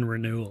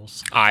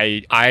non-renewals.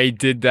 I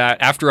did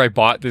that after I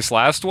bought this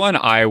last one.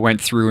 I went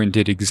through and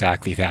did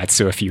exactly that,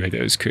 so a few of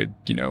those could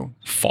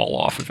fall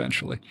off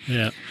eventually.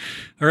 Yeah.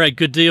 All right,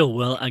 good deal.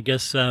 Well, I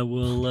guess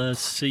we'll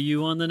see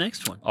you on the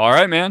next one. All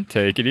right, man.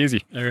 Take it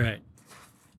easy. All right.